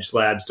full-blown edge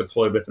labs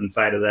deployed with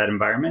inside of that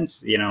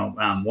environment, you know,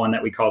 one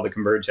that we call the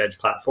Converged Edge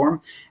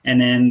platform. And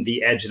then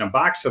the edge in a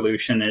box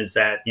solution is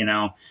that, you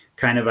know,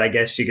 kind of, I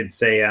guess you could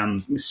say,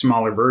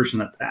 smaller version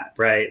of that,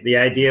 right? The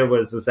idea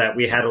is that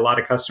we had a lot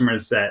of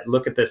customers that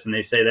look at this and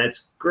they say,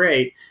 that's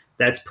great.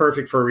 That's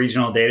perfect for a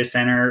regional data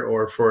center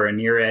or for a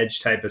near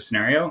edge type of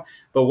scenario.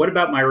 But what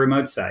about my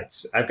remote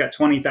sites? I've got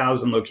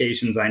 20,000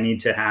 locations I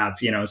need to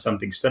have, you know,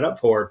 something stood up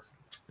for.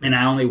 And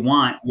I only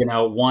want, you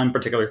know, one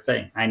particular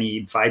thing. I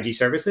need 5G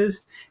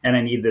services, and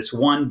I need this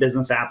one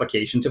business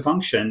application to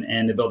function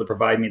and to be able to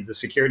provide me the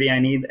security I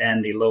need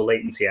and the low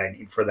latency I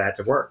need for that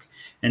to work.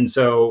 And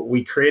so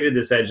we created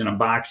this edge in a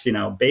box, you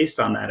know, based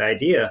on that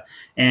idea.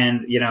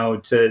 And, you know,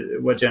 to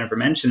what Jennifer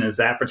mentioned is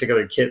that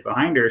particular kit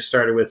behind her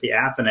started with the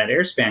Athernet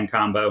Airspan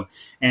combo,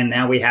 and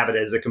now we have it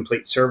as a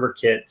complete server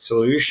kit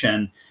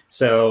solution.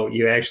 So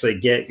you actually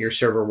get your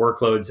server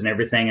workloads and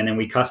everything, and then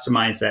we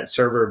customize that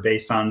server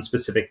based on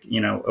specific,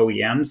 you know,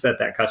 OEMs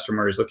that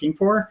customer is looking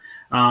for,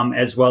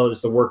 as well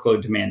as the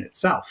workload demand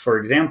itself. For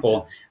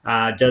example,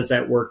 does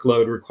that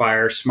workload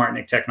require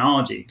SmartNIC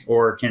technology,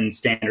 or can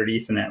standard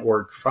Ethernet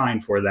work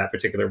fine for that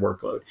particular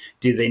workload?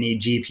 Do they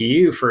need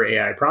GPU for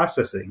AI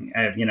processing?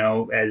 You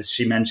know, as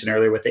she mentioned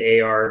earlier with the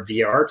AR,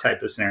 VR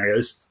type of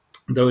scenarios,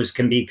 those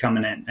can be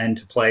coming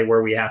into play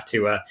where we have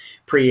to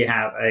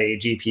have a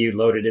GPU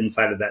loaded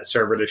inside of that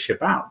server to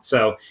ship out.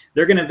 So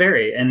they're going to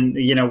vary. And,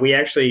 we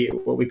actually,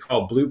 what we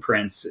call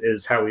blueprints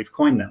is how we've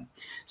coined them.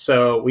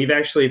 So we've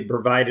actually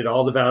provided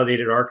all the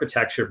validated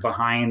architecture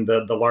behind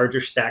the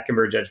larger Stack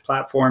Converge Edge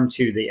platform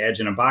to the Edge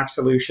in a Box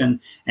solution.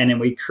 And then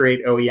we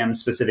create OEM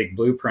specific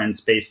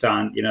blueprints based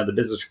on, the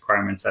business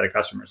requirements that a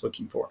customer is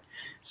looking for.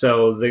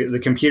 So the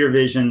computer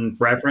vision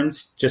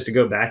reference, just to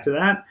go back to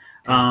that,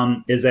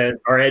 is that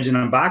our Edge in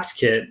a Box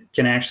kit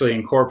can actually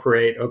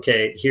incorporate,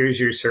 okay, here's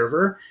your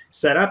server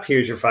setup,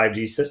 here's your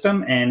 5G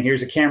system, and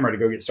here's a camera to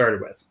go get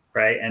started with,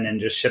 right? And then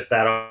just ship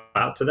that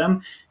out to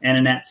them. And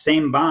in that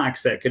same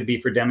box that could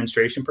be for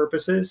demonstration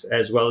purposes,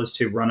 as well as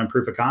to run a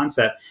proof of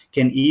concept,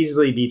 can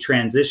easily be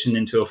transitioned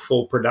into a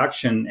full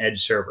production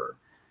Edge server.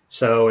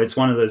 So it's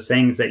one of those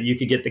things that you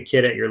could get the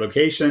kit at your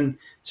location,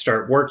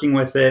 start working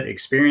with it,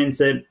 experience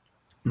it,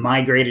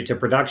 migrate it to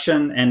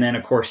production, and then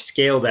of course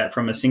scale that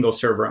from a single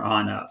server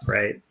on up,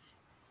 right?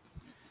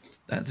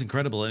 That's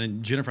incredible.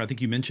 And Jennifer, I think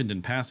you mentioned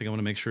in passing, I want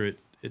to make sure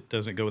it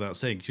doesn't go without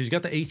saying, because you've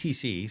got the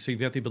ATC, so you've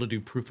got the ability to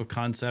do proof of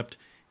concept.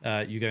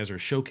 You guys are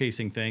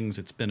showcasing things.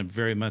 It's been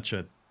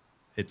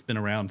it's been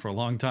around for a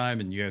long time,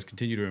 and you guys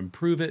continue to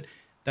improve it.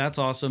 That's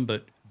awesome.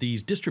 But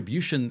these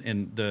distribution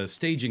and the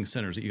staging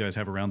centers that you guys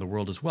have around the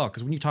world as well,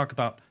 because when you talk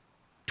about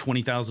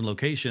 20,000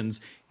 locations,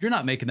 you're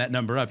not making that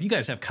number up. You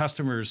guys have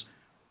customers.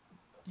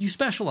 You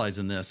specialize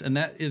in this, and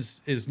that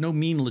is no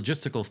mean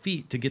logistical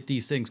feat to get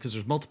these things, because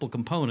there's multiple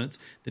components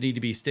that need to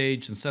be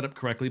staged and set up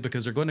correctly,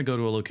 because they're going to go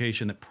to a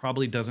location that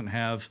probably doesn't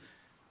have,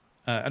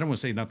 I don't want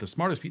to say not the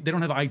smartest people, they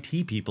don't have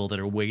IT people that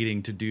are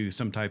waiting to do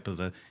some type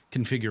of a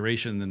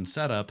configuration and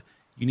setup.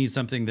 You need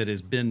something that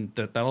has been,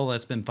 that all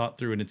that's been thought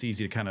through, and it's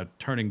easy to kind of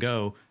turn and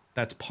go.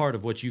 That's part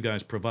of what you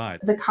guys provide.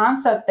 The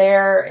concept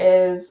there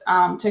is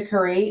to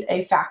create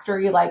a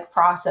factory-like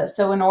process.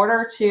 So in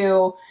order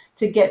to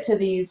get to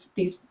these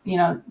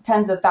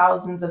tens of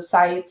thousands of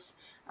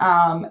sites,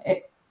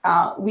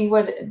 we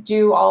would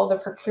do all the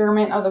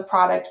procurement of the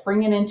product,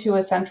 bring it into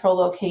a central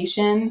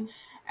location,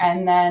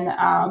 and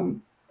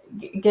then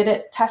get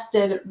it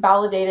tested,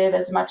 validated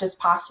as much as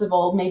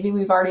possible. Maybe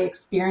we've already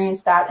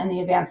experienced that in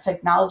the Advanced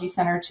Technology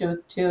Center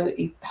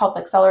to help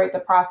accelerate the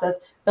process,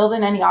 build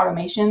in any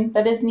automation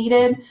that is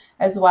needed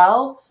as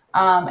well,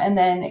 and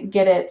then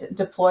get it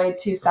deployed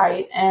to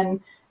site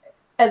and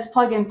as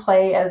plug and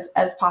play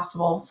as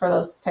possible for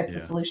those types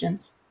of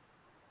solutions.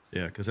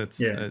 Yeah, because that's...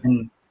 go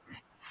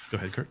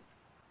ahead, Kurt.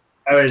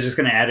 I was just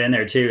going to add in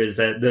there too, is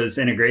that those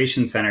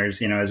integration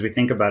centers, as we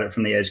think about it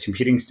from the edge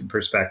computing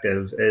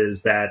perspective,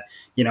 is that,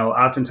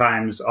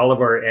 oftentimes all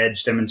of our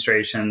edge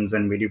demonstrations,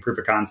 and we do proof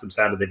of concepts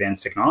out of the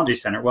Advanced Technology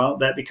Center. Well,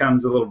 that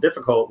becomes a little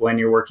difficult when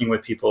you're working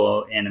with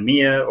people in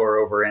EMEA or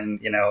over in,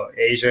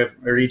 Asia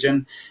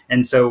region.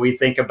 And so we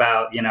think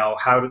about,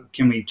 how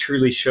can we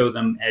truly show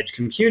them edge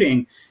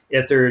computing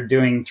if they're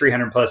doing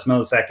 300 plus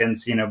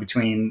milliseconds,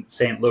 between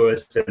St.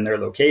 Louis and their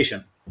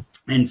location.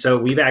 And so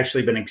we've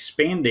actually been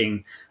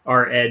expanding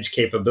our edge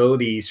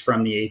capabilities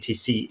from the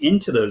ATC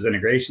into those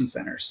integration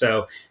centers.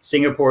 So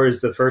Singapore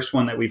is the first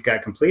one that we've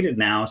got completed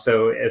now.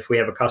 So if we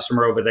have a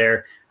customer over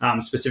there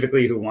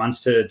specifically who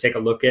wants to take a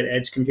look at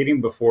edge computing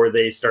before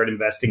they start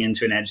investing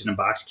into an Edge in a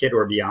Box kit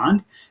or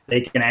beyond,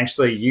 they can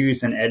actually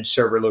use an edge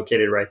server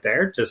located right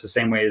there, just the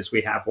same way as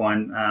we have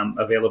one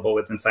available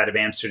with inside of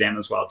Amsterdam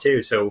as well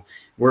too. So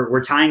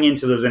we're tying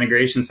into those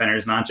integration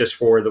centers, not just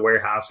for the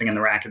warehousing and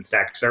the rack and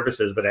stack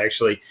services, but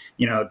actually,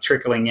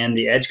 trickling in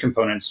the edge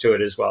components to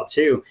it as well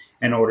too,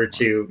 in order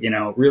to,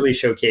 really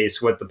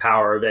showcase what the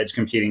power of edge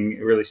computing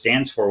really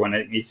stands for when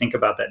you think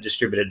about that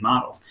distributed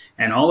model.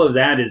 And all of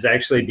that is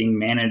actually being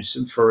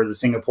managed for the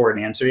Singapore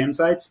and Amsterdam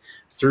sites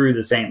through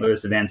the St.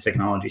 Louis Advanced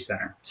Technology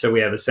Center. So we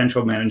have a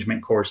central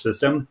management core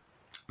system,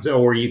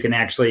 or you can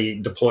actually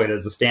deploy it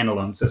as a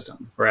standalone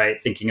system,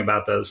 right? Thinking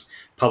about those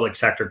public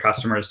sector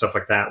customers, stuff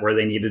like that, where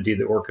they need to do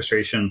the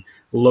orchestration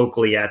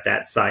locally at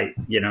that site,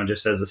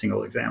 just as a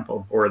single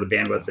example, or the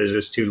bandwidth is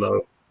just too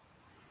low.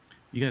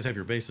 You guys have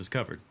your bases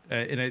covered.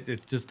 And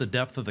it's just the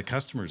depth of the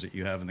customers that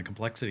you have and the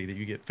complexity that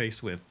you get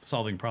faced with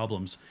solving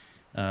problems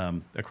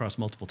across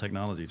multiple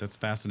technologies. That's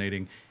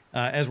fascinating.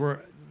 As we're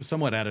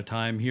somewhat out of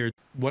time here,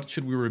 what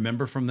should we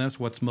remember from this?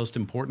 What's most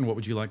important? What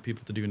would you like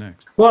people to do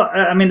next? Well,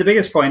 the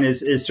biggest point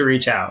is to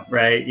reach out,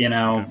 right?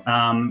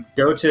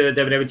 Go to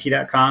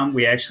wwt.com.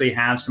 We actually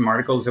have some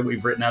articles that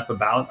we've written up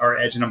about our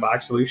Edge in a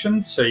Box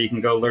solution. So you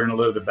can go learn a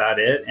little bit about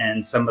it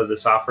and some of the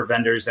software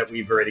vendors that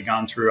we've already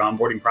gone through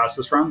onboarding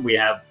process from. We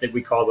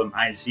call them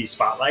ISV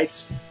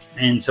spotlights.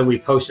 And so we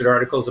posted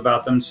articles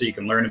about them so you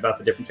can learn about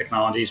the different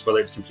technologies, whether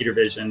it's computer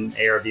vision,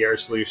 AR, VR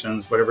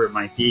solutions, whatever it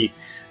might be.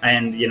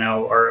 And,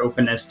 our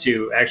openness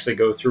to actually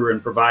go through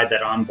and provide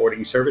that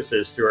onboarding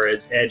services through our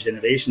Edge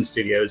Innovation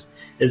Studios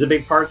is a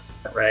big part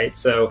of that, right?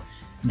 So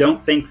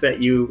don't think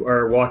that you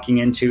are walking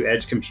into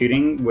edge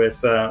computing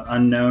with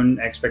unknown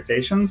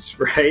expectations,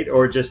 right?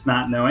 Or just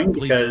not knowing,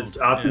 because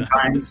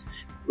oftentimes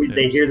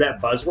they hear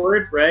that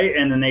buzzword, right?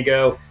 And then they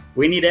go,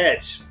 we need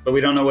edge, but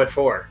we don't know what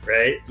for,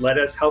 right? Let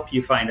us help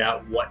you find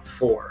out what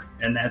for.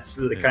 And that's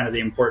the kind of the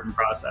important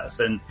process.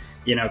 And,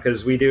 you know,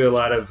 because we do a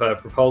lot of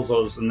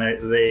proposals, and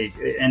they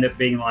end up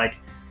being like,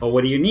 well,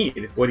 what do you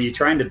need? What are you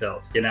trying to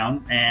build? You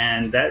know,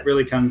 and that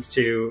really comes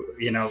to,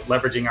 you know,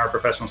 leveraging our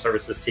professional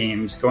services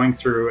teams, going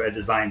through a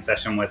design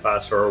session with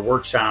us or a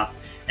workshop,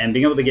 and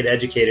being able to get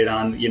educated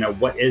on, you know,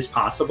 what is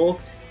possible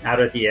out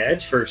at the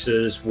edge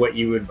versus what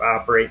you would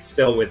operate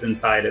still with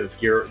inside of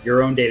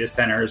your own data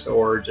centers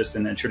or just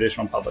in a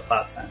traditional public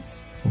cloud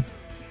sense.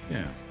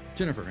 Yeah.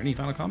 Jennifer, any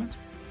final comments?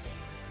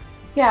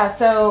 Yeah,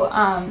 so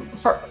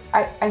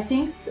I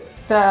think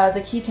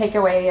the key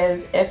takeaway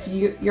is if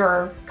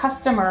your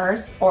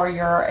customers or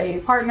you're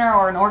a partner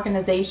or an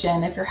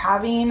organization, if you're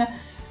having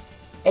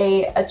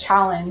a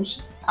challenge,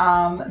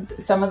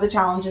 some of the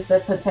challenges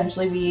that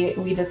potentially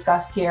we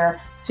discussed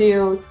here,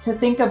 to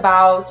think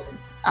about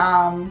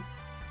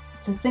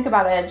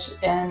edge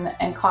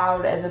and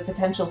cloud as a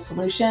potential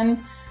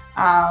solution,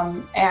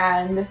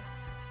 and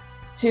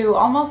to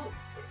almost,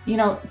 you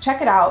know,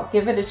 check it out,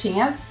 give it a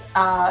chance.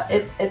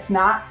 It's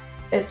not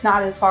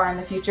as far in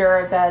the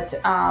future that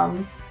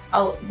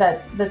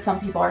some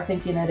people are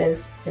thinking it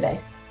is today.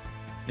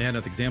 Yeah, the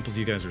examples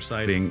you guys are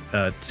citing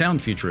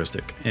sound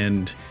futuristic,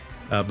 and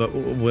but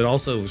what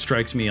also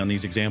strikes me on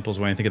these examples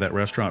when I think of that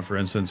restaurant, for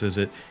instance, is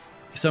that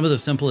some of the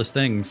simplest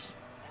things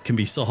can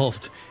be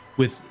solved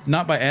with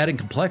not by adding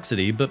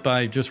complexity, but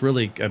by just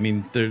really, I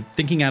mean, they're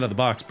thinking out of the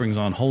box brings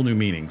on whole new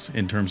meanings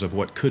in terms of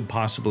what could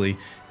possibly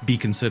be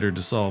considered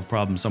to solve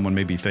problems someone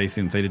may be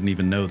facing that they didn't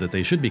even know that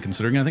they should be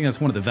considering. And I think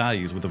that's one of the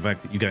values with the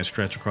fact that you guys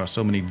stretch across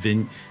so many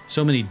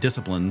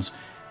disciplines,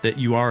 that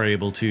you are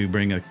able to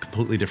bring a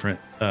completely different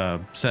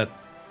set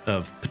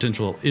of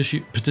potential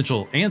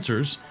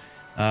answers.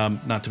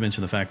 Not to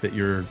mention the fact that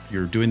you're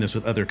doing this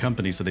with other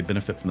companies, so they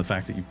benefit from the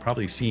fact that you've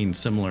probably seen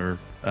similar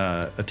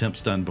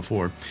attempts done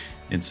before,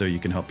 and so you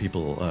can help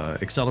people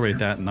accelerate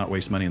that and not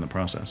waste money in the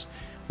process.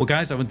 Well,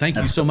 guys, I would thank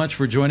you so much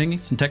for joining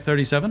us in Tech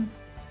 37.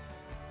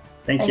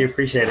 Thank you,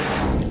 appreciate it.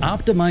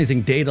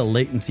 Optimizing data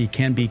latency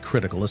can be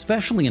critical,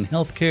 especially in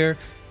healthcare,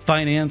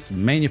 finance,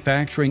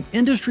 manufacturing,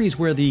 industries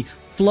where the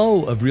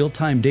flow of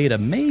real-time data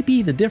may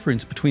be the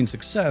difference between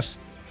success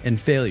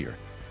and failure.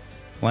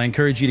 Well, I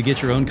encourage you to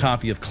get your own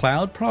copy of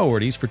Cloud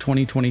Priorities for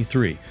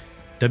 2023.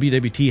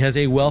 WWT has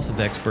a wealth of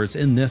experts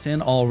in this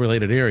and all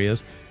related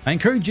areas. I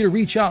encourage you to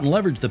reach out and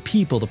leverage the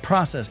people, the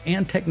process,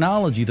 and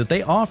technology that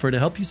they offer to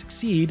help you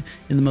succeed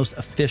in the most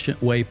efficient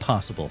way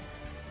possible.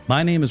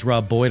 My name is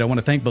Rob Boyd. I want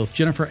to thank both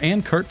Jennifer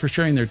and Kurt for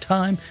sharing their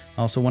time.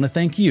 I also want to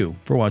thank you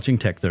for watching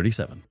Tech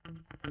 37.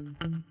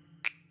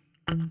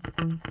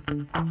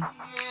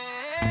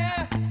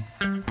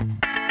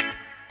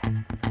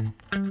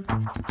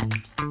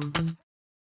 Yeah.